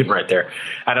Jarrell Newton right there.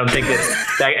 I don't think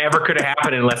that ever could have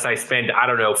happened unless I spent,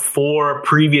 4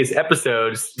 previous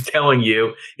episodes telling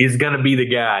you he's going to be the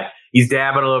guy. He's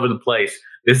dabbing all over the place.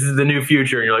 This is the new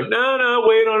future. And you're like, no,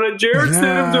 wait on it. Jared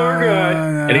Stidham's our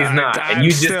guy. And he's not. And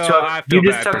you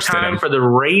just took time for the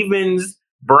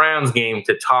Ravens-Browns game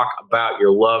to talk about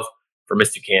your love for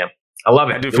Mr. Cam. I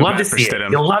love it. You'll love to see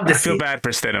it. You'll love to see it. I feel bad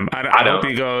for Stidham. I hope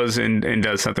he goes and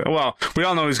does something. Well, we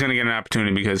all know he's going to get an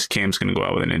opportunity because Cam's going to go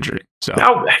out with an injury. So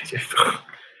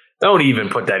don't even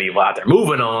put that evil out there.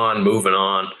 Moving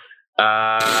on.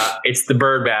 It's the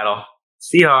bird battle.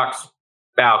 Seahawks,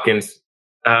 Falcons.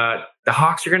 The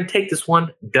Hawks are going to take this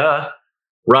one. Duh.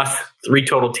 Russ, 3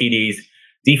 total TDs.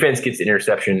 Defense gets an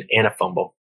interception and a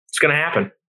fumble. It's going to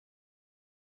happen.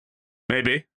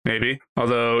 Maybe.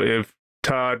 Although if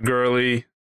Todd Gurley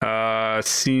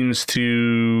seems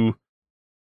to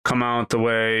come out the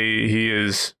way he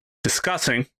is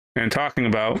discussing and talking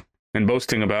about and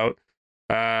boasting about,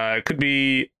 it could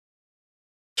be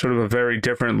sort of a very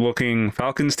different looking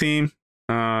Falcons team.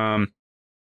 Ryan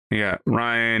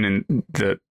and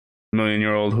the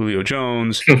million-year-old Julio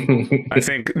Jones. I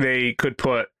think they could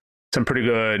put some pretty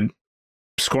good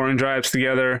scoring drives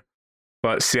together,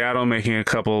 but Seattle making a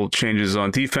couple changes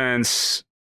on defense,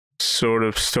 sort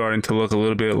of starting to look a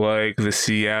little bit like the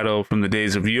Seattle from the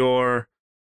days of yore.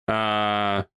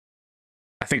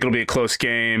 I think it'll be a close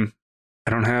game.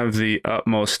 I don't have the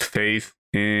utmost faith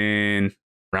in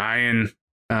Ryan.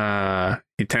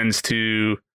 He tends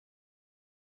to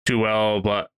do well,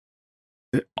 but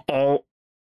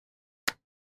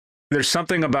there's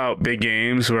something about big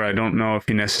games where I don't know if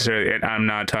he necessarily, and I'm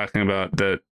not talking about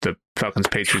the Falcons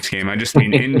Patriots game. I just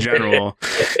mean in general,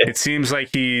 it seems like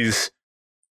he's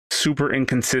super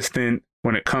inconsistent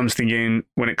when it comes to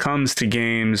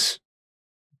games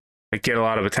that get a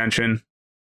lot of attention.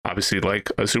 Obviously, like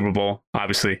a Super Bowl,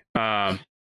 obviously. I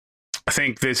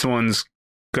think this one's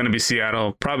going to be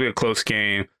Seattle, probably a close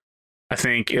game. I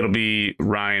think it'll be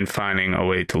Ryan finding a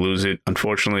way to lose it,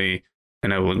 unfortunately.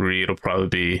 And I will agree, it'll probably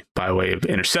be by way of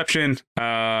interception.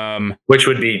 Which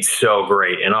would be so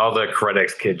great. And all the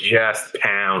critics could just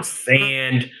pound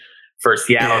sand for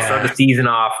Seattle. Yeah. Start the season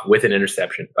off with an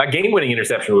interception. A game-winning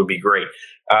interception would be great.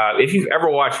 If you've ever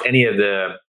watched any of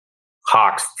the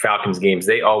Hawks-Falcons games,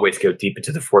 they always go deep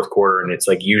into the fourth quarter, and it's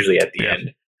like usually at the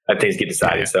end that things get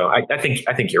decided. Yeah. So I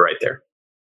think you're right there.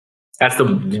 That's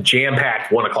the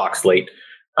jam-packed 1 o'clock slate.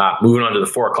 Moving on to the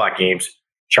 4 o'clock games.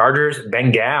 Chargers,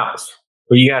 Bengals.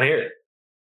 Who you got here?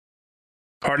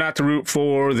 Hard not to root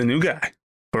for the new guy,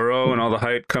 Burrow, and all the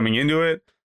hype coming into it.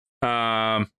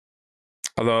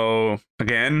 Although,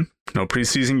 again, no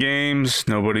preseason games,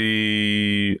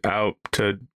 nobody out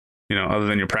to, other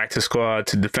than your practice squad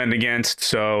to defend against.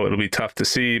 So it'll be tough to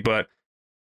see. But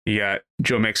you got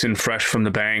Joe Mixon fresh from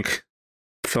the bank,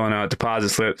 filling out deposit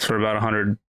slips for about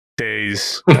 100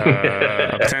 days.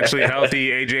 A potentially healthy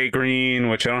AJ Green,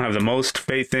 which I don't have the most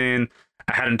faith in.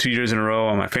 I had him 2 years in a row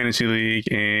on my fantasy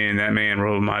league, and that man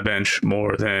rode my bench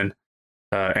more than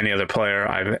any other player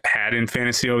I've had in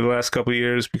fantasy over the last couple of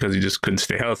years because he just couldn't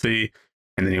stay healthy.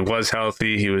 And then he was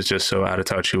healthy. He was just so out of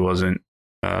touch. He wasn't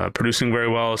producing very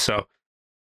well. So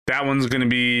that one's going to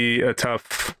be a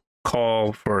tough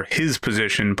call for his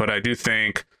position. But I do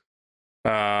think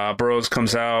Burrows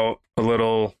comes out a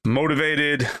little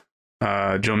motivated.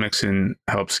 Joe Mixon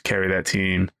helps carry that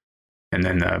team. And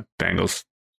then the Bengals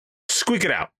squeak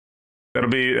it out. That'll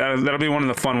be one of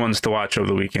the fun ones to watch over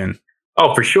the weekend.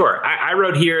 Oh, for sure. I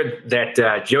wrote here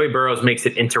that Joey Burrows makes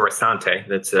it interesante.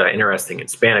 That's interesting in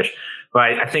Spanish. But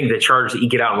I think the Chargers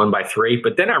eke it out and win by 3.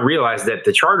 But then I realized that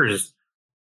the Chargers,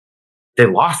 they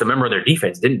lost a member of their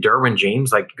defense. Didn't Derwin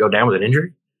James go down with an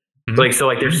injury? Mm-hmm.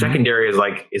 So their secondary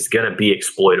is going to be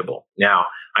exploitable. Now,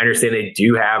 I understand they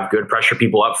do have good pressure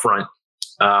people up front.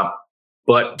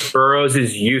 But Burrows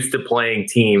is used to playing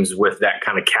teams with that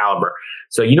kind of caliber.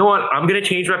 So you know what? I'm going to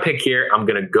change my pick here. I'm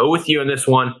going to go with you on this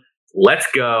one. Let's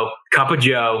go. Cup of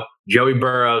Joe, Joey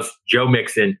Burrows, Joe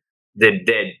Mixon.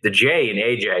 The J in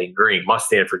AJ Green must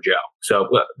stand for Joe. So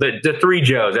the 3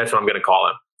 Joes, that's what I'm going to call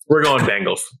them. We're going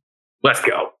Bengals. Let's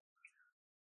go.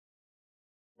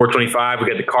 425, we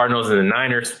got the Cardinals and the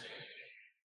Niners.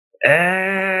 Being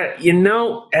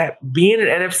an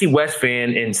NFC West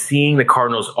fan and seeing the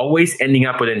Cardinals always ending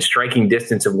up within striking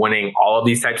distance of winning all of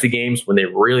these types of games when they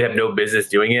really have no business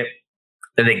doing it,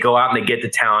 then they go out and they get the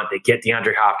talent. They get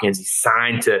DeAndre Hopkins. He's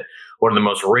signed to one of the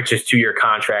most richest 2-year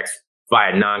contracts by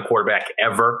a non-quarterback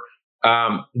ever.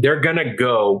 They're going to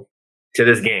go to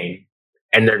this game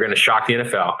and they're going to shock the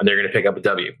NFL and they're going to pick up a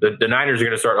W. The Niners are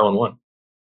going to start 0-1.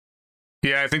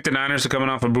 Yeah, I think the Niners are coming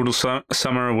off a brutal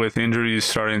summer with injuries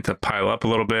starting to pile up a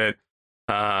little bit.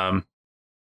 Debo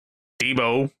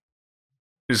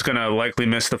is going to likely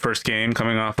miss the first game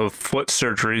coming off of foot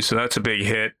surgery, so that's a big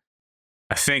hit.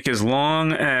 I think as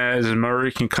long as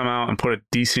Murray can come out and put a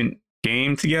decent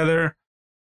game together,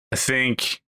 I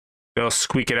think they'll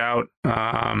squeak it out.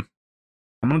 I'm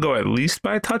going to go at least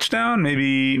by a touchdown,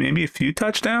 maybe a few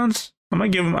touchdowns. I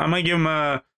might give him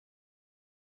a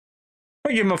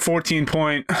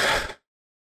 14-point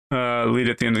lead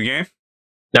at the end of the game.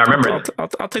 Now remember,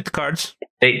 I'll take the Cards.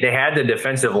 They had the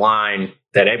defensive line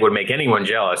that would make anyone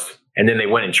jealous, and then they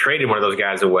went and traded one of those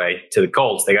guys away to the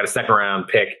Colts. They got a second-round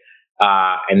pick,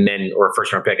 or a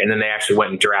first-round pick, and then they actually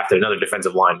went and drafted another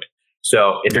defensive lineman.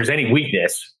 So if there's any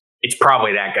weakness, it's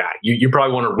probably that guy. You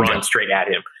probably want to run straight at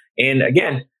him. And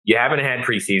again, you haven't had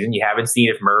preseason. You haven't seen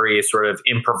if Murray is sort of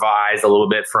improvised a little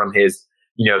bit from his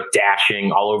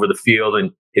dashing all over the field.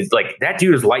 And it's that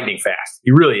dude is lightning fast.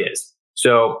 He really is.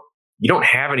 So you don't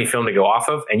have any film to go off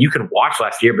of, and you can watch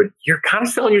last year, but you're kind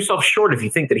of selling yourself short if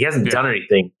you think that he hasn't done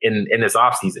anything in this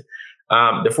offseason.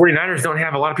 The 49ers don't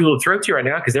have a lot of people to throw to right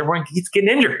now because everyone keeps getting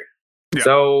injured. Yeah.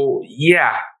 So,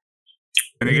 yeah.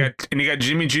 And you got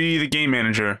Jimmy G, the game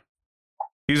manager.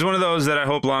 He's one of those that I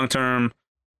hope long-term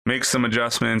makes some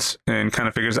adjustments and kind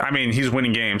of figures. I mean, he's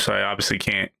winning games, so I obviously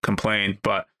can't complain,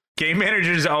 but game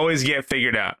managers always get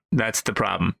figured out. That's the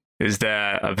problem. is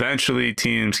that eventually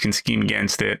teams can scheme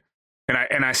against it.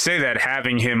 And I say that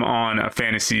having him on a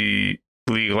fantasy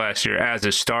league last year as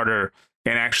a starter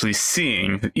and actually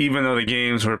seeing, even though the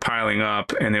games were piling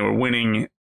up and they were winning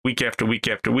week after week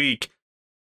after week,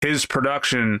 his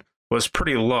production was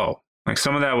pretty low. Like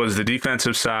some of that was the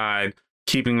defensive side,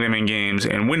 keeping them in games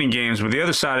and winning games, but the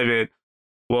other side of it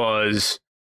was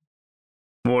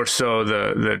more so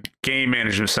the game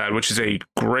management side, which is a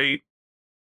great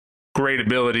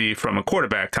ability from a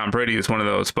quarterback. Tom Brady is one of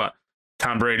those, but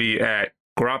Tom Brady at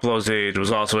Garoppolo's age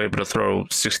was also able to throw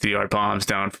 60-yard bombs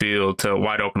downfield to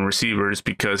wide open receivers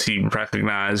because he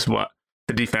recognized what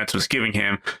the defense was giving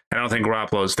him. I don't think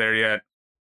Garoppolo's there yet.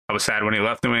 I was sad when he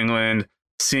left New England.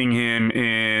 Seeing him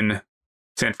in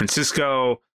San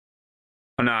Francisco,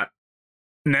 I'm not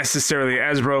necessarily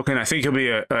as broken. I think he'll be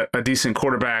a decent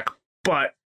quarterback,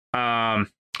 but I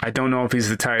don't know if he's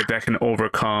the type that can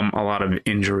overcome a lot of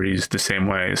injuries the same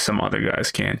way as some other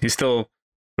guys can. He's still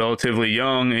relatively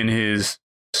young in his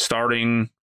starting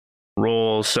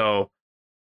role, so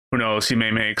who knows? He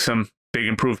may make some big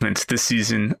improvements this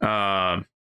season, but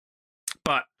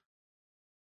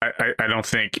I don't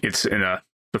think it's in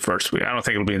the first week. I don't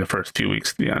think it'll be in the first few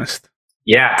weeks, to be honest.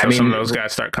 Yeah, I mean, some of those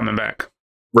guys start coming back.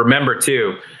 Remember,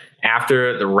 too,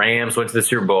 after the Rams went to the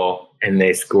Super Bowl and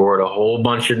they scored a whole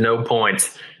bunch of no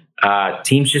points,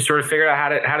 teams just sort of figured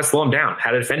out how to slow them down,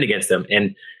 how to defend against them.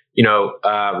 And,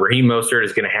 Raheem Mostert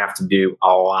is going to have to do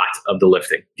a lot of the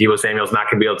lifting. Deebo Samuel's not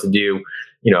going to be able to do,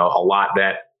 a lot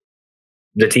that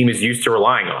the team is used to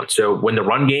relying on. So when the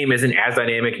run game isn't as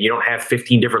dynamic, you don't have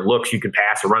 15 different looks you can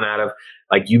pass or run out of,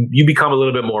 like you become a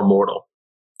little bit more mortal.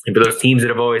 And for those teams that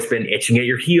have always been itching at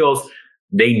your heels,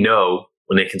 they know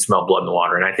when they can smell blood in the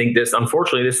water. And I think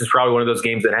unfortunately, this is probably one of those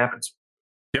games that happens.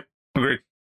 Yep, agreed.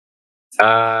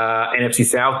 NFC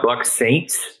South, Bucs,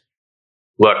 Saints.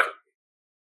 Look,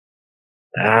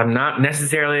 I'm not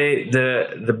necessarily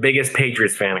the biggest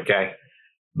Patriots fan, okay?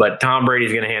 But Tom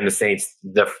Brady's going to hand the Saints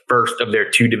the first of their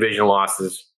 2 division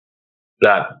losses,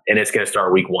 and it's going to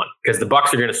start week 1 because the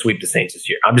Bucs are going to sweep the Saints this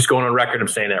year. I'm just going on record. I'm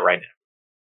saying that right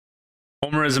now.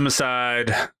 Homerism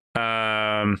aside,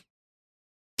 I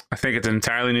think it's an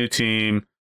entirely new team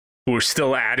who are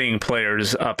still adding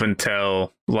players up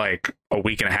until like a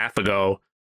week and a half ago.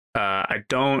 I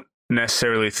don't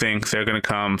necessarily think they're going to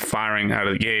come firing out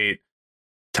of the gate.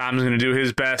 Tom's going to do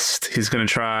his best. He's going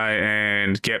to try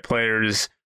and get players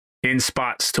in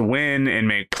spots to win and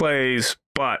make plays.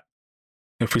 But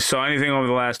if we saw anything over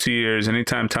the last 2 years,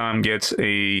 anytime Tom gets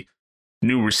a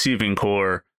new receiving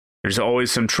core, there's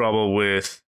always some trouble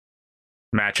with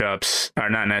matchups, or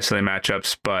not necessarily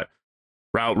matchups, but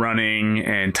route running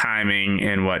and timing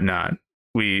and whatnot.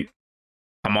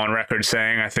 I'm on record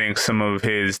saying I think some of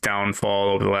his downfall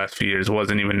over the last few years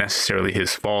wasn't even necessarily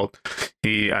his fault.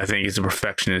 I think he's a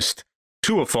perfectionist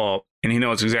to a fault, and he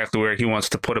knows exactly where he wants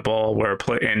to put a ball, where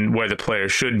the player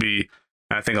should be.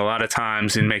 And I think a lot of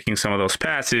times in making some of those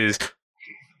passes,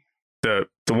 the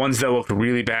ones that looked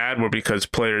really bad were because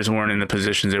players weren't in the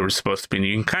positions they were supposed to be. And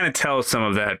you can kind of tell some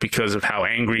of that because of how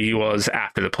angry he was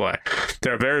after the play.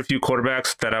 There are very few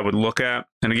quarterbacks that I would look at.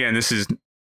 And again,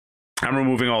 I'm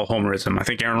removing all homerism. I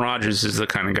think Aaron Rodgers is the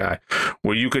kind of guy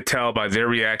where you could tell by their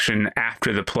reaction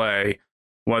after the play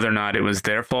whether or not it was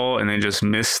their fault and they just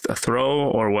missed a throw,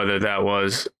 or whether that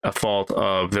was a fault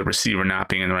of the receiver not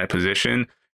being in the right position. And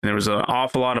there was an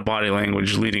awful lot of body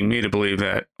language leading me to believe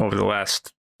that over the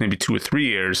last maybe 2 or 3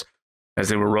 years, as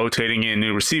they were rotating in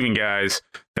new receiving guys,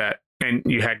 and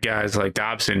you had guys like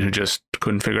Dobson who just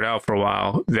couldn't figure it out for a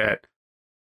while, that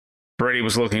Brady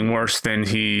was looking worse than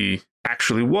he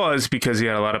actually was because he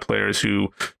had a lot of players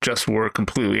who just were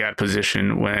completely out of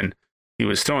position when he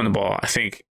was throwing the ball. I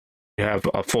think you have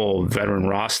a full veteran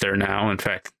roster now. In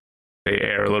fact, they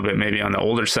err a little bit maybe on the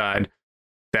older side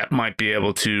that might be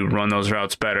able to run those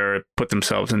routes better, put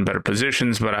themselves in better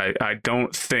positions. But I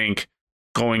don't think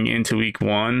going into week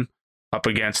 1 up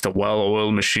against a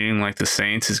well-oiled machine like the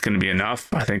Saints is going to be enough.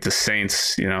 I think the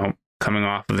Saints, coming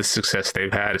off of the success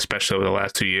they've had, especially over the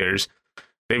last 2 years,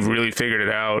 they've really figured it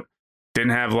out.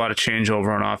 Didn't have a lot of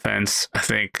changeover on offense. I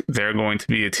think they're going to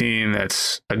be a team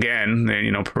that's, again,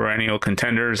 they're, perennial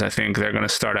contenders. I think they're going to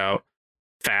start out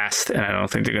fast, and I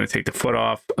don't think they're going to take the foot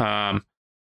off.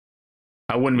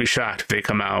 I wouldn't be shocked if they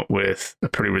come out with a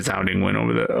pretty resounding win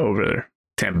over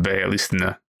Tampa Bay, at least in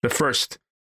the first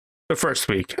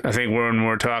week. I think when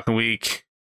we're talking week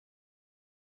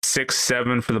 6,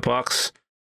 7 for the Bucs,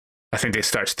 I think they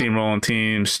start steamrolling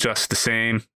teams just the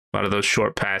same. A lot of those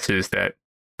short passes that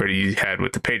Brady had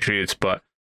with the Patriots, but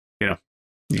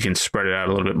you can spread it out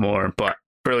a little bit more. But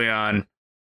early on,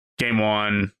 game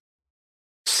 1,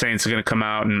 Saints are going to come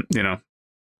out and,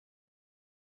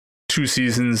 2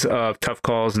 seasons of tough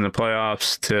calls in the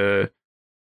playoffs to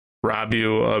rob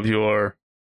you of your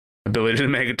ability to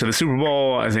make it to the Super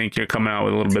Bowl. I think you're coming out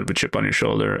with a little bit of a chip on your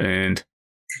shoulder, and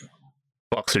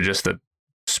Bucs are just a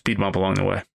speed bump along the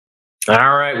way.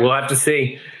 All right, we'll have to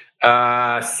see.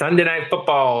 Sunday Night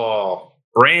Football,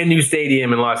 brand new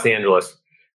stadium in Los Angeles.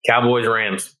 Cowboys,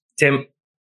 Rams. Tim,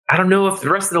 I don't know if the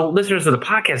rest of the listeners of the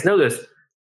podcast know this,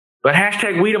 but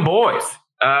hashtag we the boys.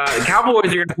 The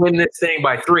Cowboys are going to win this thing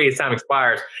by 3 as time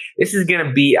expires. This is going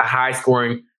to be a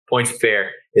high-scoring points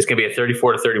affair. It's going to be a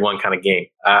 34-31 kind of game.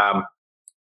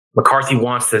 McCarthy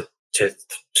wants to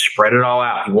spread it all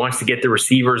out. He wants to get the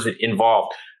receivers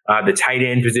involved. The tight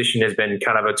end position has been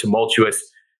kind of a tumultuous,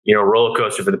 roller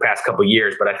coaster for the past couple of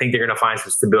years, but I think they're going to find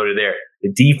some stability there.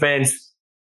 The defense,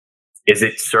 is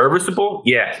it serviceable?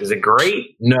 Yes. Is it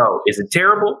great? No. Is it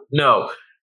terrible? No.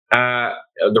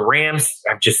 The Rams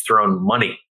have just thrown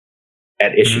money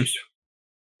at issues.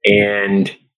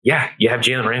 And yeah, you have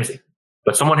Jalen Ramsey,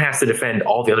 but someone has to defend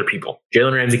all the other people.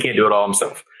 Jalen Ramsey can't do it all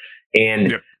himself.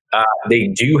 And they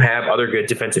do have other good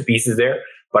defensive pieces there.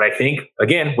 But I think,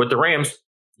 again, with the Rams,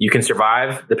 you can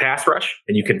survive the pass rush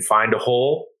and you can find a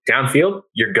hole downfield.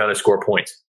 You're going to score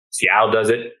points. Seattle does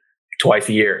it twice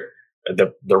a year.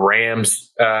 The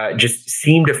Rams just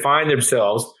seem to find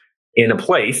themselves in a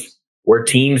place where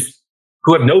teams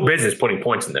who have no business putting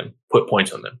points in them put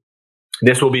points on them.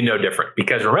 This will be no different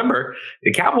because remember,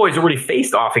 the Cowboys already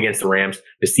faced off against the Rams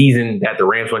the season that the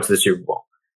Rams went to the Super Bowl.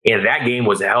 And that game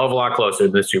was a hell of a lot closer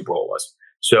than the Super Bowl was.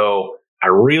 So I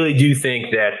really do think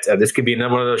that this could be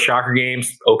another one of those shocker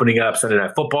games opening up Sunday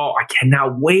Night Football. I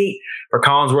cannot wait for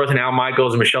Collinsworth and Al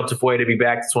Michaels and Michelle Tafoya to be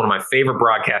back. It's one of my favorite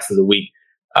broadcasts of the week,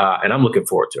 and I'm looking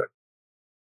forward to it.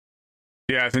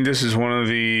 Yeah, I think this is one of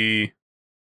the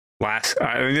last.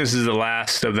 I think this is the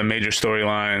last of the major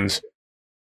storylines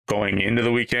going into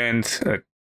the weekend.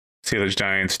 Steelers,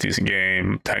 Giants, decent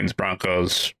game. Titans,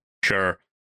 Broncos, sure.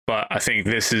 But I think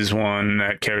this is one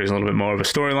that carries a little bit more of a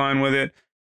storyline with it.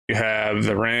 You have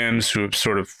the Rams, who have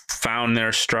sort of found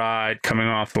their stride coming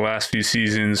off the last few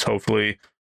seasons, hopefully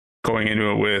going into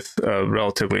it with a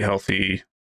relatively healthy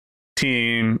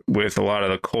team with a lot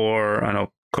of the core. I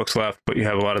know Cook's left, but you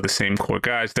have a lot of the same core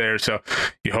guys there. So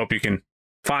you hope you can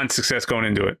find success going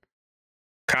into it.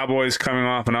 Cowboys coming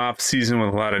off an off season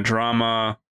with a lot of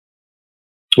drama.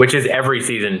 Which is every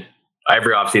season,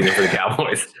 every off season for the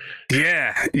Cowboys.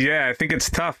 Yeah, I think it's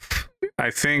tough.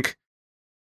 I think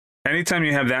anytime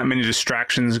you have that many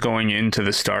distractions going into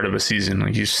the start of a season,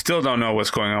 like you still don't know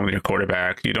what's going on with your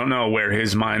quarterback. You don't know where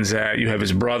his mind's at. You have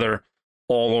his brother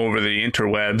all over the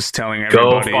interwebs telling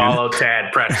everybody. Go follow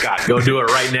Tad Prescott. Go do it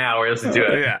right now or listen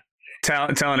to it. Yeah.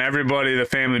 Telling everybody the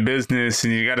family business.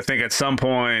 And you got to think at some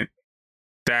point,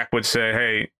 Dak would say,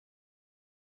 hey,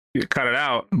 you cut it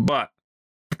out. But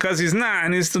because he's not,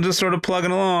 and he's still just sort of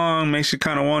plugging along, makes you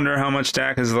kind of wonder how much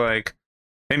Dak is like,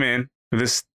 hey, man, if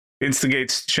this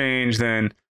instigates change,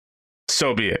 then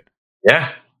so be it.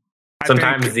 Yeah.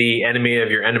 Sometimes the enemy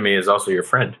of your enemy is also your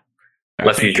friend.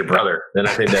 Unless he's your brother. Then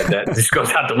I think that just goes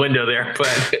out the window there.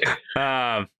 But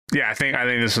yeah, I think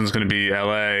this one's going to be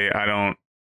LA.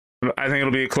 I think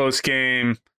it'll be a close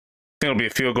game. I think it'll be a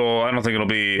field goal. I don't think it'll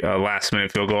be a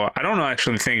last-minute field goal. I don't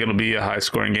actually think it'll be a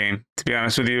high-scoring game, to be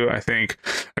honest with you. I think,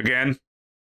 again,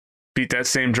 beat that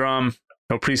same drum.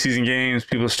 No preseason games.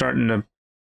 People are starting to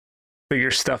figure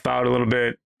stuff out a little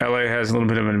bit. LA has a little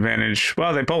bit of an advantage.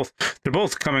 Well, they're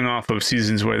both coming off of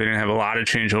seasons where they didn't have a lot of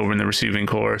changeover in the receiving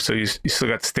core, so you still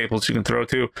got staples you can throw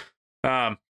to.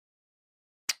 I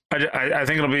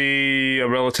think it'll be a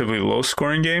relatively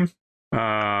low-scoring game.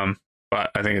 But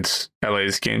I think it's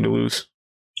LA's game to lose.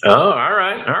 Oh, all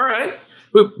right.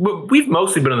 We've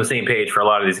mostly been on the same page for a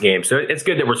lot of these games, so it's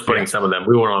good that we're splitting some of them.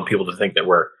 We don't want people to think that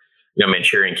we're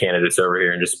Manchurian candidates over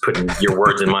here and just putting your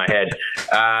words in my head.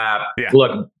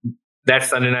 Look, that's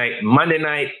Sunday night. Monday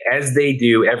night, as they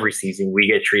do every season, we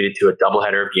get treated to a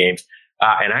doubleheader of games,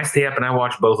 and I stay up and I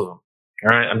watch both of them.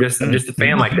 All right, I'm just a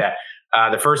fan like that.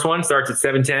 The first one starts at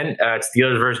 7:10.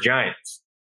 Steelers versus Giants.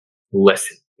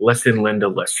 Listen, Linda,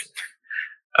 listen.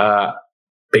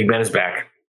 Big Ben is back.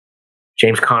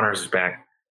 James Connors is back.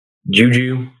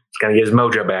 Juju is going to get his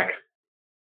mojo back.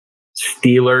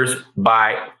 Steelers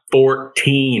by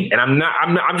 14. And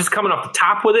I'm just coming off the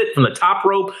top with it, from the top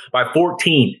rope by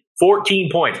 14. 14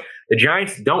 points. The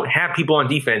Giants don't have people on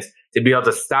defense to be able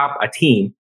to stop a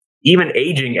team, even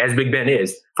aging as Big Ben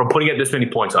is, from putting up this many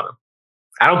points on them.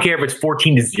 I don't care if it's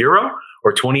 14-0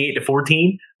 or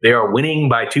 28-14. They are winning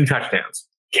by 2 touchdowns.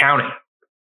 Counting.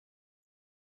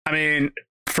 I mean,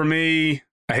 for me,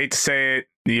 I hate to say it,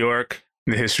 New York,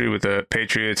 the history with the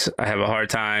Patriots. I have a hard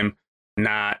time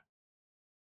not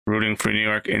rooting for New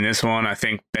York in this one. I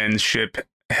think Ben's ship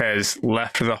has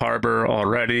left the harbor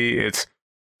already. It's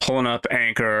pulling up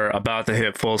anchor, about to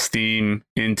hit full steam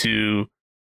into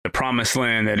the promised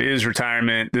land that is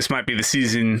retirement. This might be the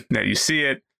season that you see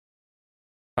it.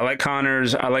 I like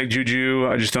Connors. I like Juju.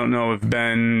 I just don't know if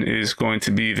Ben is going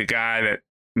to be the guy that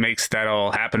makes that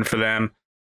all happen for them.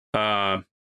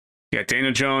 You got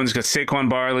Daniel Jones, got Saquon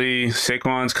Barkley.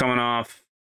 Saquon's coming off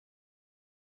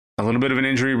a little bit of an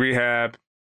injury rehab,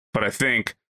 but I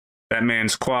think that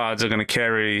man's quads are going to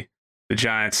carry the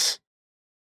Giants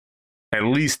at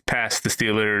least past the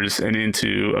Steelers and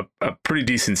into a pretty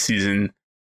decent season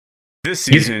this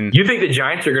season. You think the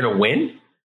Giants are going to win?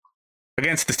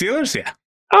 Against the Steelers? Yeah.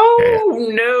 Oh,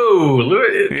 no.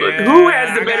 Yeah, who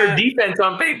has the better defense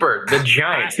on paper? The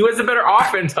Giants. Who has the better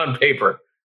offense on paper?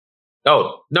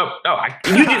 Oh, no.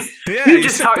 You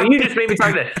just made me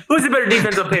talk that. Who's the better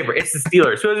defense on paper? It's the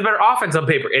Steelers. Who has a better offense on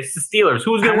paper? It's the Steelers.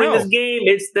 Who's going to win this game?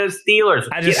 It's the Steelers.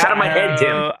 Get out of my head,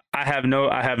 Tim. I have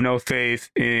no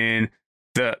faith in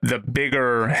the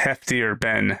bigger, heftier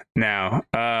Ben now.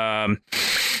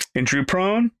 Injury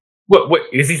prone. What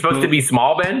is he supposed to be?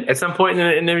 Small Ben at some point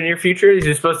in the near future? Is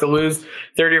he supposed to lose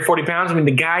 30 or 40 pounds? I mean,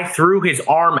 the guy threw his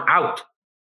arm out.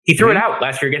 He threw it out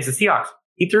last year against the Seahawks.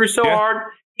 He threw so hard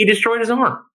he destroyed his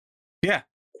arm. Yeah,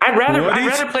 I'd rather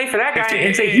play for that guy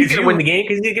and say he's going to win the game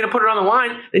because he's going to put it on the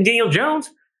line than Daniel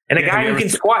Jones and a guy who can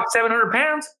squat 700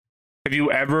 pounds. Have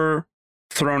you ever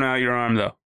thrown out your arm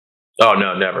though? Oh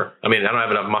no, never. I mean, I don't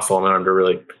have enough muscle in my arm to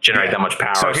really generate that much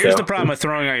power. So here's the problem with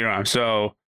throwing out your arm.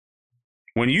 So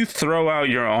when you throw out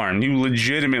your arm, you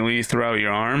legitimately throw out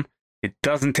your arm. It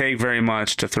doesn't take very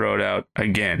much to throw it out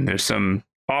again. There's some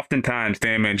oftentimes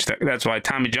damage. That's why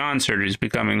Tommy John surgery is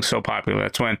becoming so popular.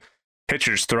 That's when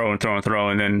pitchers throw,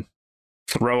 and then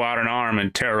throw out an arm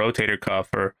and tear a rotator cuff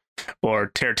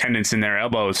or tear tendons in their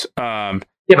elbows. Yeah,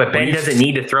 but Ben doesn't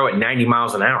need to throw it 90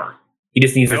 miles an hour. He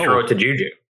just needs to throw it to Juju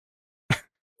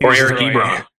or Eric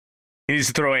Ebron. He needs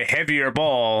to throw a heavier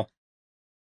ball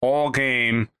all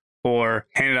game or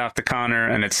hand it off to Connor.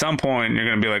 And at some point, you're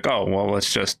going to be like, oh, well,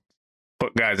 let's just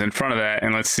put guys in front of that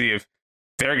and let's see if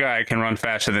their guy can run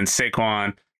faster than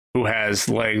Saquon, who has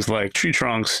legs like tree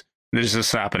trunks. There's just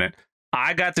stopping it.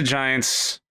 I got the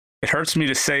Giants. It hurts me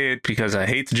to say it because I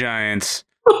hate the Giants.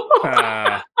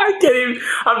 I can't even.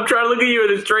 I'm trying to look at you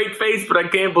with a straight face, but I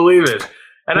can't believe it.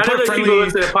 And I know there's people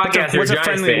listening to the podcast who are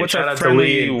Giants fans. Shout out to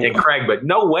Lee and Craig, but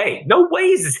no way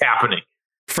is this happening.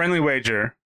 Friendly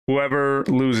wager. Whoever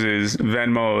loses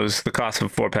Venmos the cost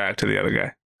of a 4-pack to the other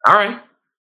guy. All right.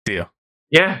 Deal.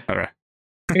 Yeah. All right.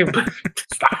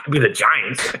 Stop to be the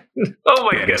Giants. Oh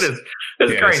my goodness,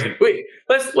 that's crazy. Wait,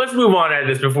 let's move on out of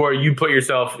this before you put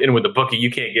yourself in with the bookie you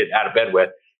can't get out of bed with.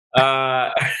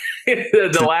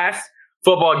 The last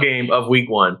football game of Week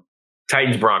 1,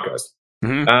 Titans Broncos.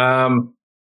 Mm-hmm.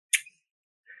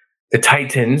 The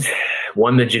Titans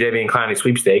won the Jadeveon Clowney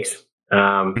sweepstakes.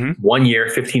 1 year,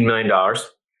 $15 million.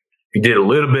 We did a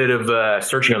little bit of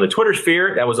searching on the Twitter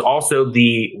sphere. That was also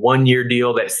the 1 year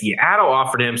deal that Seattle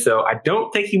offered him. So I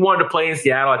don't think he wanted to play in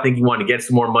Seattle. I think he wanted to get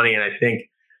some more money. And I think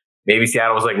maybe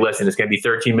Seattle was like, listen, it's going to be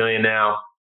 $13 million now.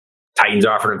 Titans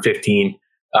offered him 15.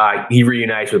 He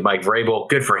reunites with Mike Vrabel.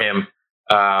 Good for him.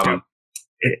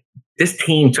 This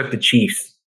team took the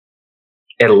Chiefs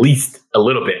at least a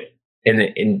little bit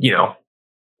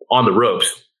on the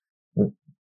ropes in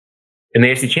the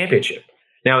AFC Championship.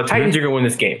 Now, the Titans are going to win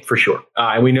this game for sure.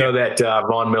 And we know that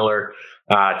Von Miller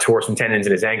tore some tendons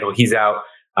in his ankle. He's out.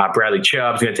 Bradley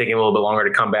Chubb's going to take him a little bit longer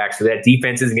to come back. So that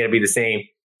defense isn't going to be the same.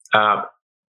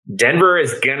 Denver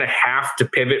is going to have to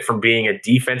pivot from being a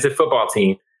defensive football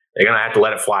team. They're going to have to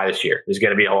let it fly this year. There's going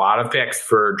to be a lot of picks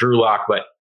for Drew Lock, but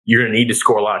you're going to need to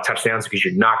score a lot of touchdowns because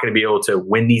you're not going to be able to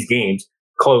win these games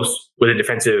close with a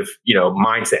defensive,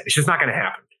 mindset. It's just not going to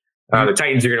happen. The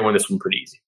Titans are going to win this one pretty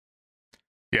easy.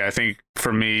 Yeah, I think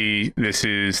for me, this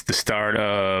is the start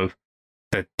of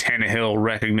the Tannehill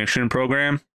recognition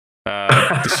program.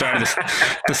 The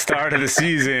start of the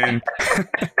season,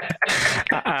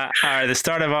 the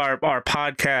start of our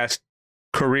podcast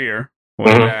career.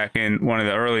 Way back in one of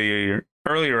the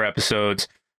earlier episodes,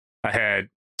 I had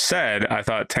said I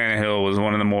thought Tannehill was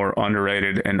one of the more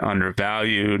underrated and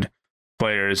undervalued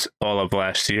players all of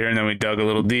last year. And then we dug a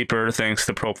little deeper, thanks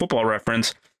to Pro Football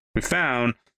Reference. We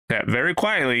found that very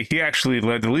quietly, he actually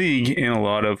led the league in a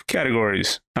lot of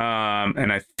categories.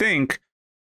 And I think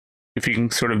if you can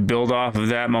sort of build off of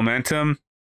that momentum,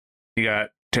 you got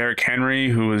Derrick Henry,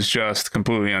 who was just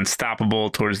completely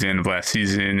unstoppable towards the end of last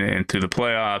season and through the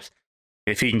playoffs.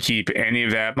 If he can keep any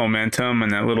of that momentum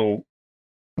and that little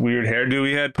weird hairdo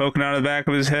he had poking out of the back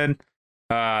of his head.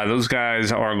 Those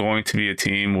guys are going to be a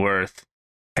team worth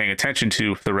paying attention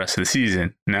to for the rest of the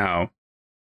season. Now,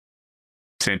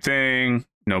 same thing,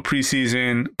 no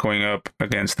preseason, going up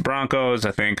against the Broncos.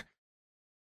 I think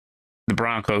the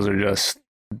Broncos are just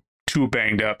too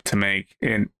banged up to make,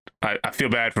 and I feel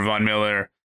bad for Von Miller.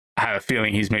 I have a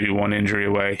feeling he's maybe one injury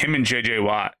away. Him and J.J.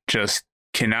 Watt just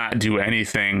cannot do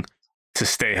anything to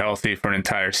stay healthy for an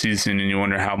entire season, and you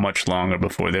wonder how much longer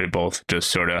before they both just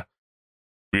sort of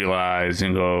realize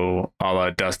and go a la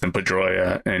Dustin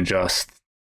Pedroia and just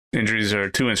injuries are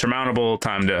too insurmountable.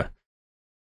 Time to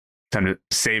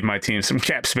save my team some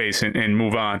cap space and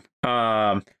move on.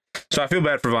 So I feel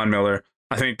bad for Von Miller.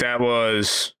 I think that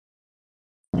was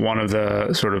one of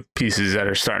the sort of pieces that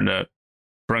are starting to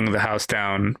bring the house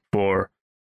down for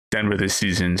Denver this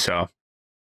season. So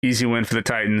easy win for the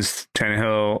Titans.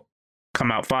 Tannehill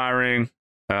come out firing,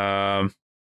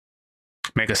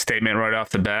 make a statement right off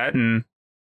the bat, and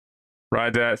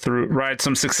ride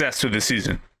some success through the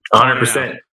season.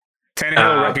 100%.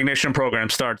 Tannehill recognition program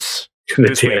starts the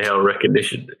this week. Tannehill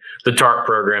recognition, the TARP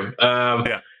program.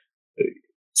 Yeah.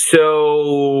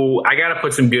 So I got to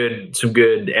put some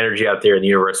good energy out there in the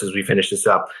universe as we finish this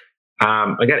up.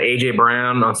 I got AJ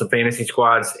Brown on some fantasy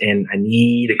squads, and I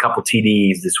need a couple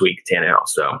TDs this week, Tannehill.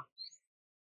 So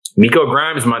Miko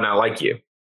Grimes might not like you,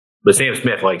 but Sam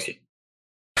Smith likes you.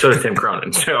 So does Tim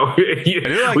Cronin. So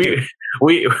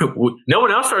we no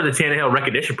one else started the Tannehill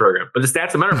recognition program, but the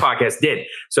Stats and Mentor podcast did.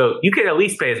 So you can at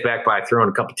least pay us back by throwing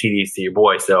a couple TDs to your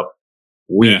boy. So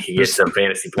we can get some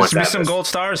fantasy points. There's some gold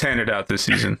stars handed out this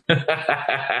season.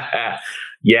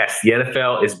 Yes, the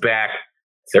NFL is back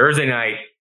Thursday night.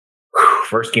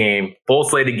 First game, full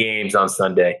slate of games on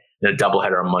Sunday, and a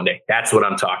doubleheader on Monday. That's what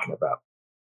I'm talking about.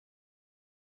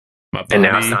 And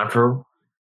now it's time for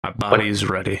my body's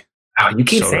ready. Oh, you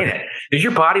keep saying that. Is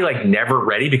your body like never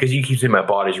ready? Because you keep saying my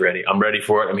body's ready. I'm ready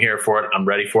for it. I'm here for it. I'm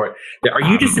ready for it. Are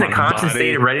you just in a constant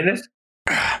state of readiness?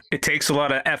 It takes a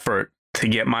lot of effort to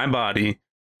get my body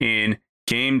in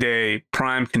game day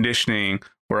prime conditioning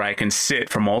where I can sit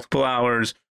for multiple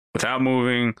hours without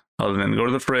moving, other than go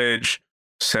to the fridge,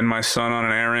 send my son on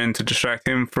an errand to distract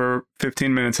him for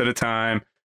 15 minutes at a time,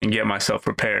 and get myself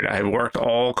prepared. I have worked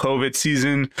all COVID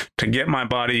season to get my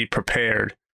body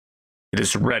prepared. It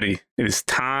is ready. It is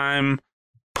time.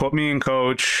 Put me in,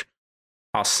 coach.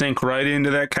 I'll sink right into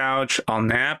that couch. I'll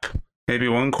nap maybe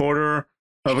one quarter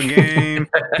of a game.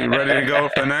 Be ready to go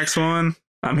for the next one.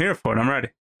 I'm here for it. I'm ready.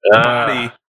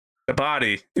 The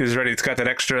body is ready. It's got that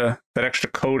extra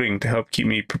coating to help keep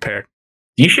me prepared.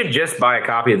 You should just buy a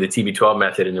copy of the TB12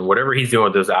 method, and then whatever he's doing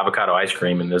with those avocado ice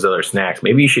cream and those other snacks,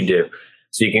 maybe you should do.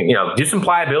 So you can, do some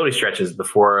pliability stretches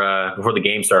before the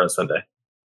game starts on Sunday.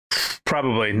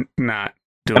 Probably not.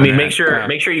 Make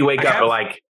sure you wake up at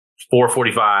like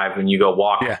 4:45 and you go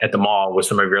walk at the mall with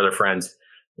some of your other friends,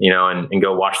 and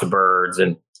go watch the birds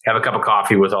and have a cup of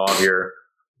coffee with all of your,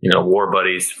 war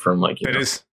buddies from like. That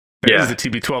is the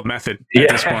TB12 method at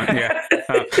this point. Yeah,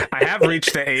 I have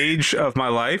reached the age of my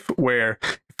life where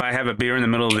if I have a beer in the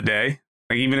middle of the day,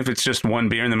 like even if it's just one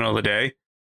beer in the middle of the day,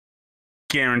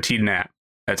 guaranteed nap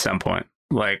at some point.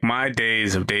 Like my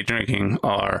days of day drinking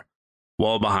are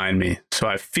well behind me. So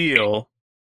I feel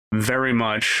very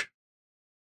much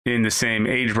in the same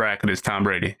age bracket as Tom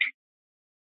Brady.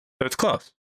 So it's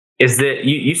close. Is that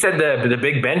you said the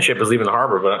Big Ben ship is leaving the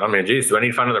harbor, but geez, do I need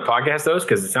to find another podcast those?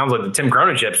 Because it sounds like the Tim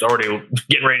Cronin ship's already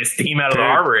getting ready to steam out of the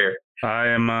harbor here. I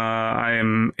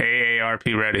am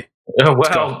AARP ready. Oh,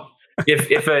 well,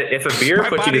 if a beer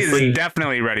puts you to sleep, is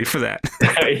definitely ready for that.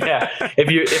 Yeah,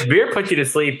 if beer puts you to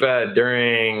sleep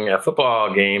during a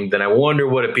football game, then I wonder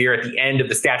what a beer at the end of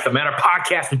the Stats That Matter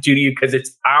podcast would do to you, because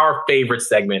it's our favorite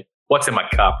segment. What's in my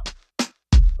cup?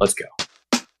 Let's go.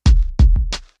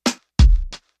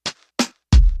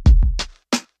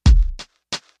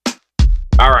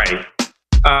 All right.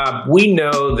 We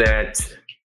know that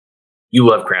you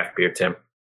love craft beer, Tim.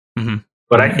 Mm-hmm.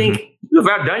 But I think you've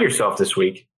outdone yourself this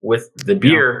week with the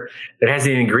beer that has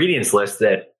an ingredients list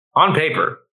that, on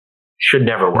paper, should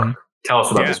never work. Tell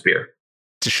us about this beer.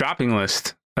 It's a shopping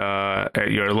list at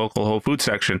your local Whole Foods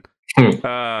section.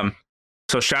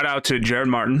 So shout out to Jared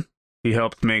Martin. He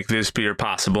helped make this beer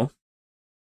possible.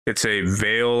 It's a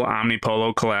Veil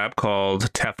Omnipolo collab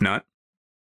called Tefnut.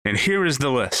 And here is the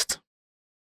list.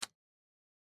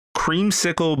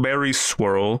 Creamsicle Berry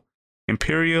Swirl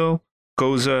Imperial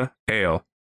Goza Ale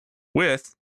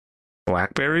with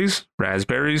blackberries,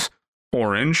 raspberries,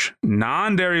 orange,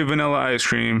 non-dairy vanilla ice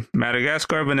cream,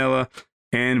 Madagascar vanilla,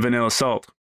 and vanilla salt.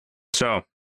 So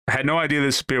I had no idea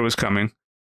this beer was coming.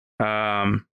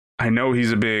 I know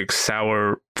he's a big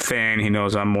sour fan, he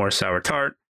knows I'm more sour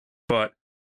tart. But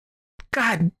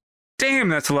god damn,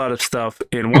 that's a lot of stuff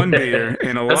in one beer,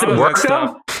 and a lot of that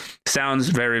stuff sounds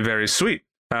very, very sweet.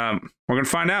 We're gonna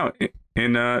find out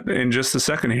in just a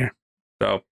second here.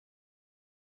 So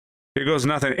here goes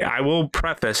nothing. I will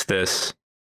preface this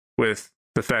with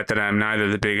the fact that I'm neither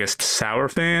the biggest sour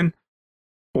fan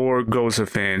or Goza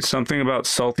fan. Something about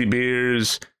salty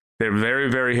beers, they're very,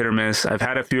 very hit or miss. I've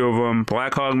had a few of them.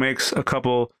 Black Hog makes a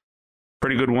couple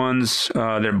pretty good ones.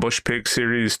 Their Bush Pig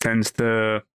series tends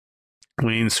to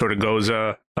lean sort of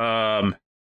Goza.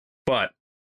 But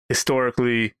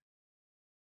historically,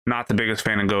 not the biggest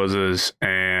fan of Gozas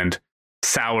and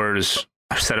sours.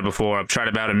 I've said it before. I've tried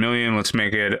about a million. Let's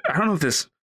make it. I don't know if this.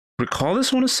 Recall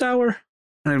this one a sour?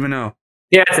 I don't even know.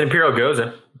 Yeah, it's an Imperial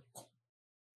Goza.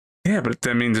 Yeah, but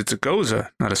that means it's a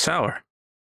Goza, not a sour.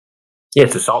 Yeah,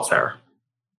 it's a salt sour.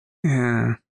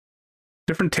 Yeah.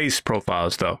 Different taste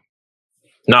profiles, though.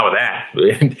 Not with that.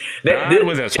 Not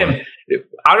with this one.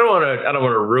 I don't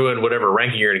want to ruin whatever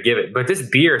ranking you're going to give it, but this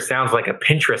beer sounds like a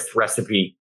Pinterest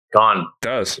recipe gone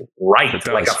right, it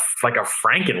does. like a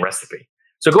Franken recipe.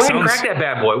 So go ahead and crack that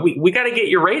bad boy. We got to get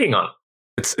your rating on it.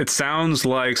 It sounds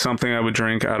like something I would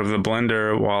drink out of the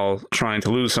blender while trying to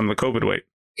lose some of the COVID weight.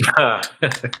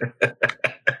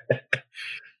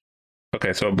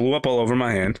 Okay, so it blew up all over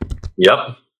my hand.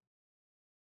 Yep.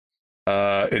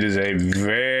 It is a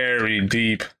very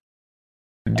deep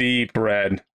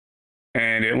red,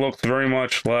 and it looks very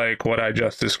much like what I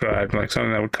just described, like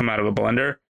something that would come out of a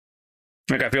blender.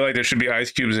 Like, I feel like there should be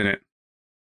ice cubes in it.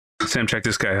 Sam, check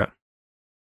this guy out.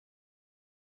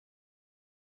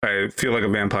 I feel like a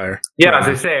vampire. Yeah, as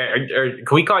I say,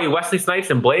 can we call you Wesley Snipes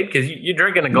and Blade? Because you're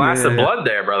drinking a glass of blood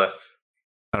there, brother.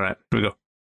 All right, here we go.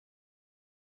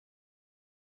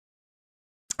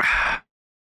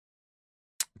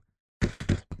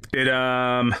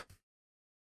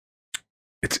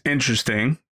 It's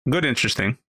interesting. Good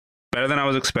interesting. Better than I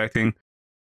was expecting.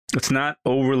 It's not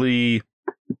overly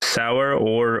sour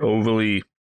or overly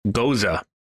Goza.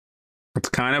 It's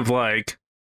kind of like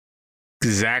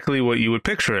exactly what you would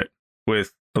picture it,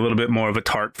 with a little bit more of a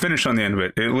tart finish on the end of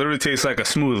it. It literally tastes like a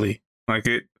smoothie. Like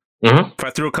it. Mm-hmm. If I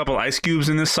threw a couple ice cubes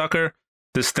in this sucker,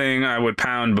 this thing I would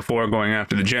pound before going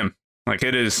after the gym. Like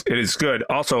it is good.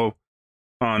 Also,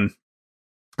 on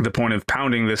the point of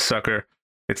pounding this sucker,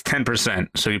 it's 10%,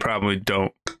 so you probably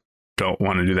don't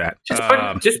want to do that.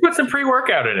 Just put some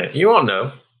pre-workout in it. You won't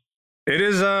know. It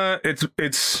is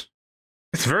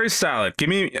it's very solid. Give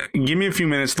me a few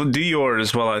minutes. Do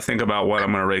yours while I think about what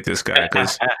I'm going to rate this guy,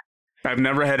 because I've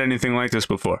never had anything like this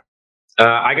before.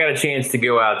 I got a chance to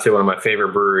go out to one of my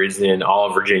favorite breweries in all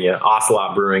of Virginia,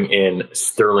 Ocelot Brewing in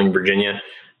Sterling, Virginia.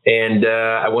 And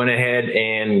I went ahead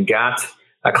and got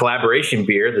a collaboration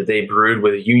beer that they brewed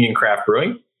with Union Craft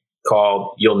Brewing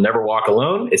called You'll Never Walk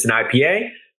Alone. It's an IPA.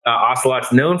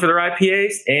 Ocelot's known for their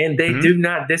IPAs, and they do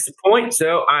not disappoint.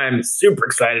 So I'm super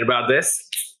excited about this.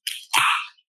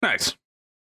 Nice.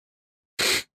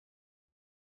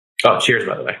 Oh, cheers,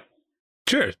 by the way.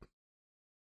 Cheers.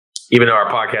 Even though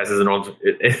our podcast isn't old,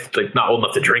 it's like not old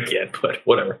enough to drink yet, but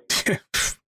whatever.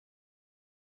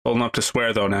 Old enough to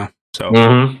swear though now. So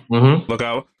look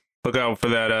out for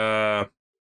that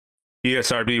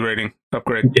ESRB rating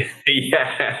upgrade.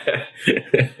 Yeah.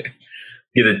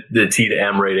 Get the T to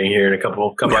M rating here in a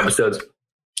couple episodes.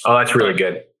 Oh, that's really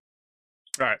good.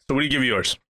 All right. So what do you give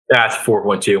yours? That's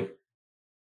 4.2.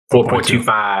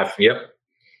 4.25. Yep.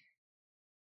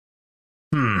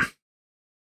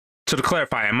 So to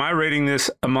clarify, am I rating this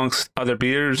amongst other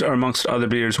beers or amongst other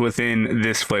beers within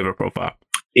this flavor profile?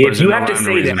 If you have to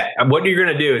say that, what you're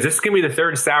going to do is this is going to be the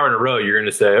third sour in a row. You're going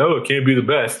to say, oh, it can't be the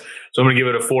best. So I'm going to give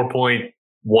it a 4.10.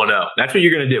 That's what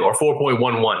you're going to do, or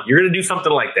 4.11. You're going to do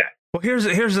something like that. Well, here's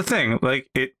the thing. Like,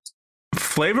 it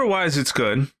flavor-wise, it's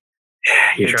good.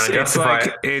 You're trying to justify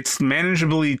it. It's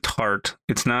manageably tart.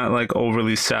 It's not like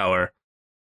overly sour.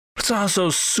 It's also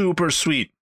super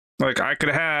sweet. Like, I could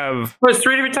have... There's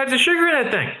 3 different types of sugar in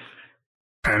that thing.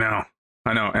 I know.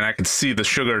 And I could see the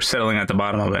sugar settling at the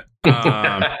bottom of it.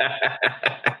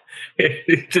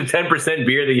 It's a 10%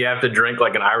 beer that you have to drink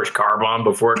like an Irish car bomb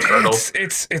before it curdles.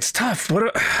 It's tough.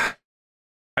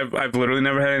 I've literally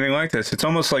never had anything like this. It's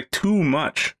almost like too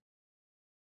much.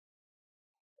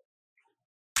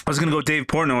 I was gonna go Dave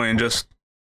Portnoy and just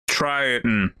try it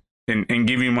and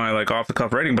give you my like off the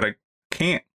cuff rating, but I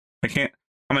can't. I'm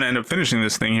gonna end up finishing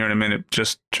this thing here in a minute,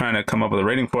 just trying to come up with a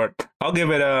rating for it. I'll give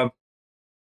it a.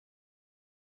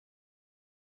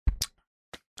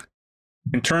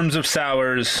 In terms of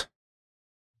sours,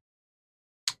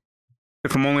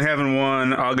 if I'm only having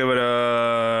one, I'll give it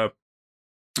a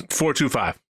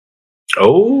 4.25.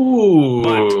 Oh,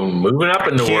 But moving up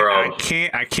in the world.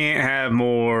 I can't have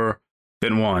more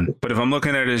than one. But if I'm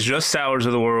looking at it as just sours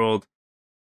of the world,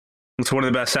 it's one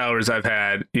of the best sours I've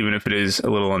had, even if it is a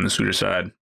little on the sweeter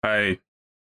side. I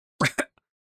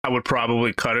would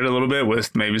probably cut it a little bit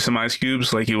with maybe some ice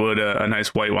cubes, like you would a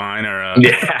nice white wine or a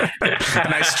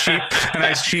nice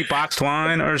cheap boxed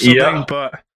wine or something. Yep.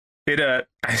 But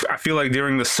I feel like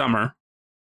during the summer,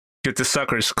 get the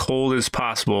sucker as cold as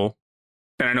possible.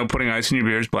 And I know putting ice in your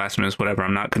beer is blasphemous, whatever.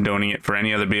 I'm not condoning it for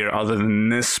any other beer other than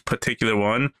this particular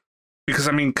one, because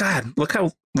I mean, God, look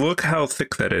how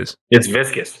thick that is. It's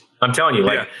viscous. I'm telling you,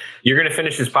 like you're gonna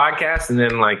finish this podcast, and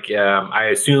then I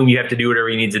assume you have to do whatever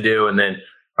you need to do, and then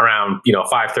around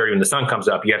 5:30 when the sun comes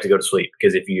up, you have to go to sleep,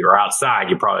 because if you're outside,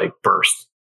 you probably burst.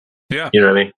 Yeah, you know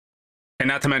what I mean. And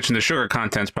not to mention the sugar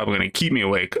content's probably going to keep me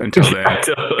awake until then.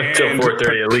 until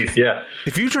 4:30 at least, yeah.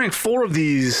 If you drink 4 of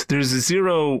these, there's a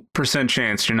 0%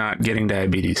 chance you're not getting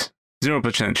diabetes.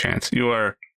 0% chance. You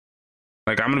are,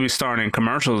 like, I'm going to be starring in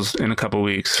commercials in a couple of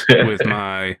weeks with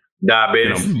my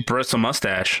diabetes, bristle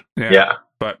mustache. Yeah.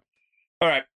 But, all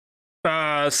right.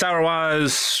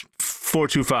 Sour-wise,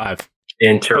 4.25.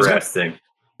 Interesting.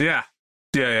 Yeah.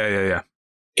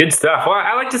 Good stuff. Well,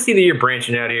 I like to see that you're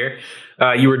branching out here.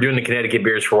 You were doing the Connecticut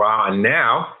beers for a while, and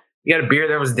now you got a beer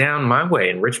that was down my way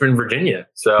in Richmond, Virginia.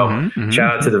 So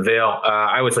shout out to the Veil.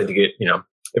 I always like to get,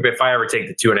 if I ever take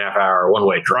the 2.5 hour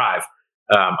one-way drive,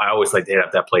 I always like to hit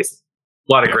up that place.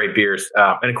 A lot of great beers.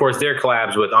 And of course, their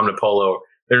collabs with Omnipolo,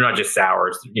 they're not just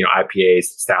sours, IPAs,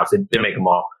 stouts, they make them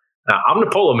all.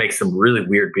 Omnipolo makes some really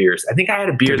weird beers. I think I had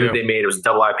a beer that they made. It was a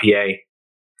double IPA.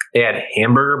 They had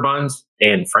hamburger buns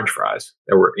and French fries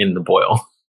that were in the boil.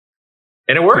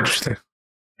 And it worked.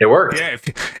 It worked. Yeah.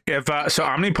 So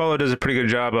Omnipolo does a pretty good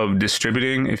job of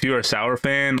distributing. If you're a sour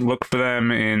fan, look for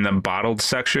them in the bottled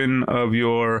section of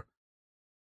your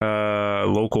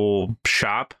local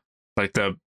shop, like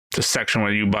the section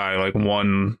where you buy like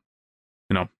one,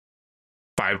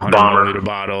 500 milliliter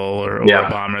bottle or a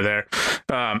bomber there.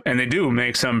 And they do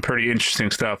make some pretty interesting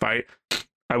stuff. I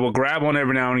will grab one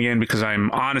every now and again because I'm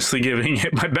honestly giving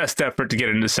it my best effort to get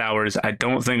into sours. I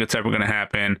don't think it's ever going to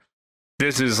happen.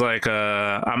 This is like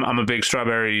I'm a big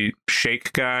strawberry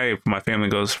shake guy. If my family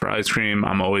goes for ice cream,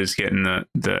 I'm always getting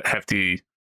the hefty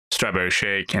strawberry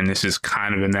shake, and this is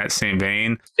kind of in that same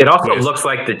vein. It also looks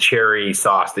like the cherry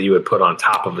sauce that you would put on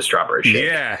top of a strawberry shake.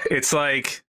 Yeah, it's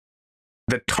like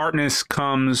the tartness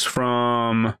comes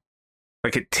from,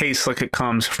 like, it tastes like it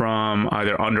comes from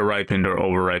either underripened or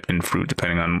overripened fruit,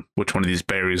 depending on which one of these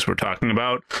berries we're talking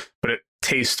about. But it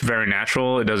tastes very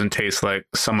natural. It doesn't taste like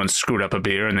someone screwed up a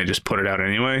beer and they just put it out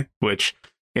anyway, which,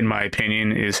 in my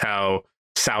opinion, is how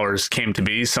sours came to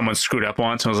be. Someone screwed up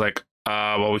once and was like,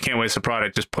 well, we can't waste the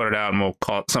product, just put it out and we'll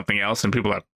call it something else. And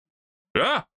people are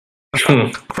like,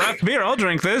 craft beer, I'll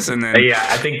drink this. And then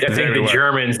I think the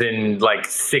Germans in like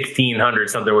 1600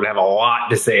 something would have a lot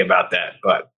to say about that.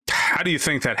 But how do you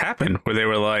think that happened? Where they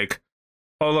were like,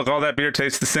 oh, look, all that beer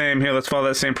tastes the same. Here, let's follow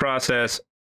that same process.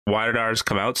 Why did ours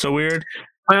come out so weird?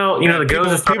 Well,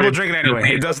 the people drink it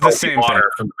anyway. It does the same thing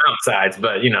from the outsides,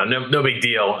 but no big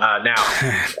deal. Now,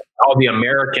 all the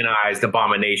Americanized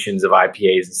abominations of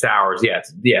IPAs and sours,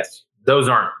 yes, those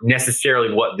aren't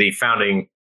necessarily what the founding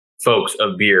folks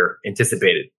of beer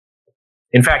anticipated.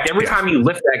 In fact, every time you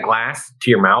lift that glass to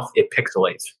your mouth, it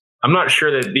pixelates. I'm not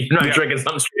sure that you're not drinking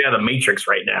something straight out of the Matrix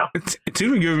right now. It's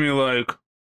even giving me like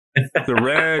the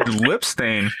red lip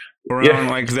stain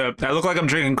around I look like I'm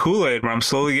drinking Kool-Aid, where I'm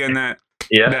slowly getting that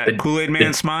Kool-Aid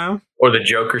man smile. Or the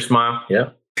Joker smile. Yeah.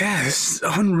 Yeah, this is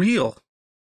unreal.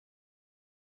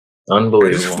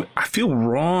 Unbelievable. I feel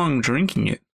wrong drinking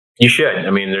it. You should.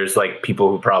 I mean, there's like people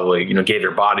who probably, gave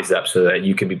their bodies up so that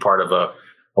you could be part of a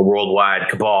worldwide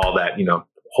cabal that,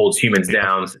 holds humans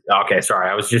down. Okay, sorry.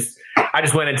 I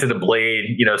just went into the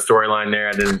Blade, storyline there.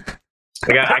 And then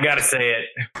I got to say it.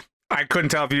 I couldn't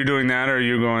tell if you were doing that or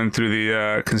you were going through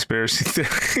the conspiracy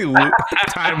theory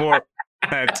time warp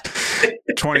at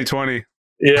 2020.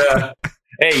 Yeah.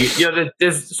 Hey,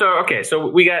 so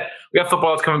we got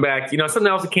football that's coming back. Something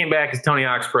else that came back is Tony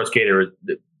Hawk's Pro Skater.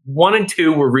 1 and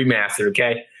 2 were remastered,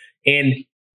 okay? And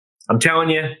I'm telling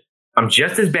you, I'm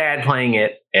just as bad playing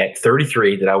it at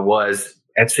 33 that I was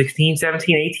at 16,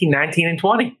 17, 18, 19, and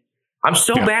 20. I'm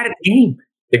so bad at the game.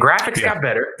 The graphics got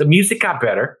better. The music got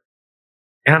better.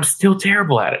 And I'm still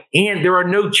terrible at it. And there are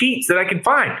no cheats that I can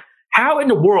find. How in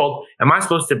the world am I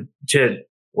supposed to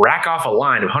rack off a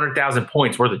line of 100,000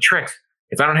 points worth of tricks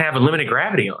if I don't have unlimited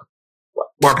gravity on?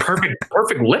 Or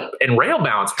perfect lip and rail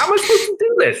balance? How am I supposed to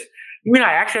do this? You mean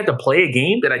I actually have to play a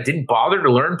game that I didn't bother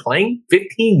to learn playing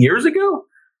 15 years ago?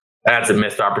 That's a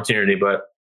missed opportunity, but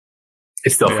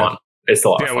It's still fun. It's a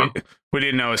lot of fun. We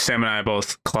didn't know Sam and I are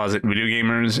both closet video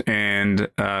gamers, and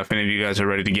if any of you guys are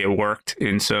ready to get worked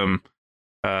in some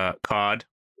COD,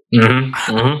 come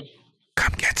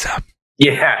get some.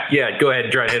 Yeah. Go ahead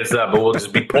and try to hit us up, but we'll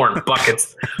just be pouring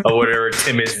buckets of whatever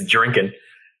Tim is drinking.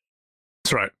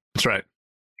 That's right.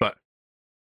 But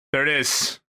there it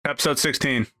is, episode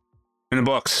 16 in the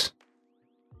books.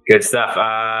 Good stuff.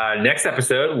 Next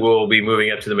episode, we'll be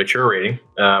moving up to the mature rating.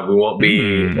 We won't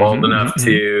be old enough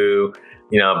to,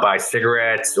 buy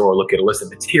cigarettes or look at illicit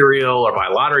material or buy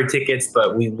lottery tickets,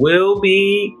 but we will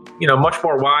be, much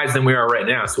more wise than we are right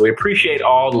now. So we appreciate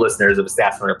all the listeners of the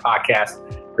Stats Runner podcast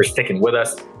for sticking with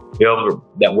us. We hope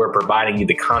that we're providing you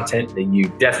the content that you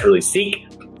desperately seek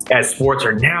as sports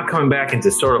are now coming back into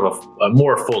sort of a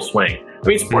more full swing. I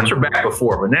mean, sports were back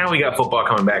before, but now we got football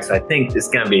coming back. So I think it's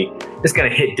gonna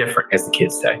hit different, as the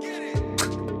kids say.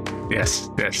 Yes,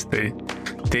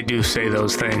 they do say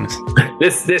those things.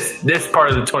 This part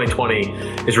of the 2020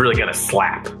 is really gonna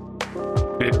slap.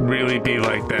 It really be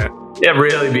like that. Yeah,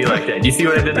 really be like that. You see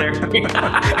what I did there?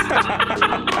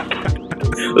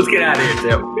 Let's get out of here,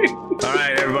 Tim. All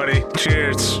right, everybody.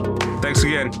 Cheers. Thanks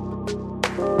again.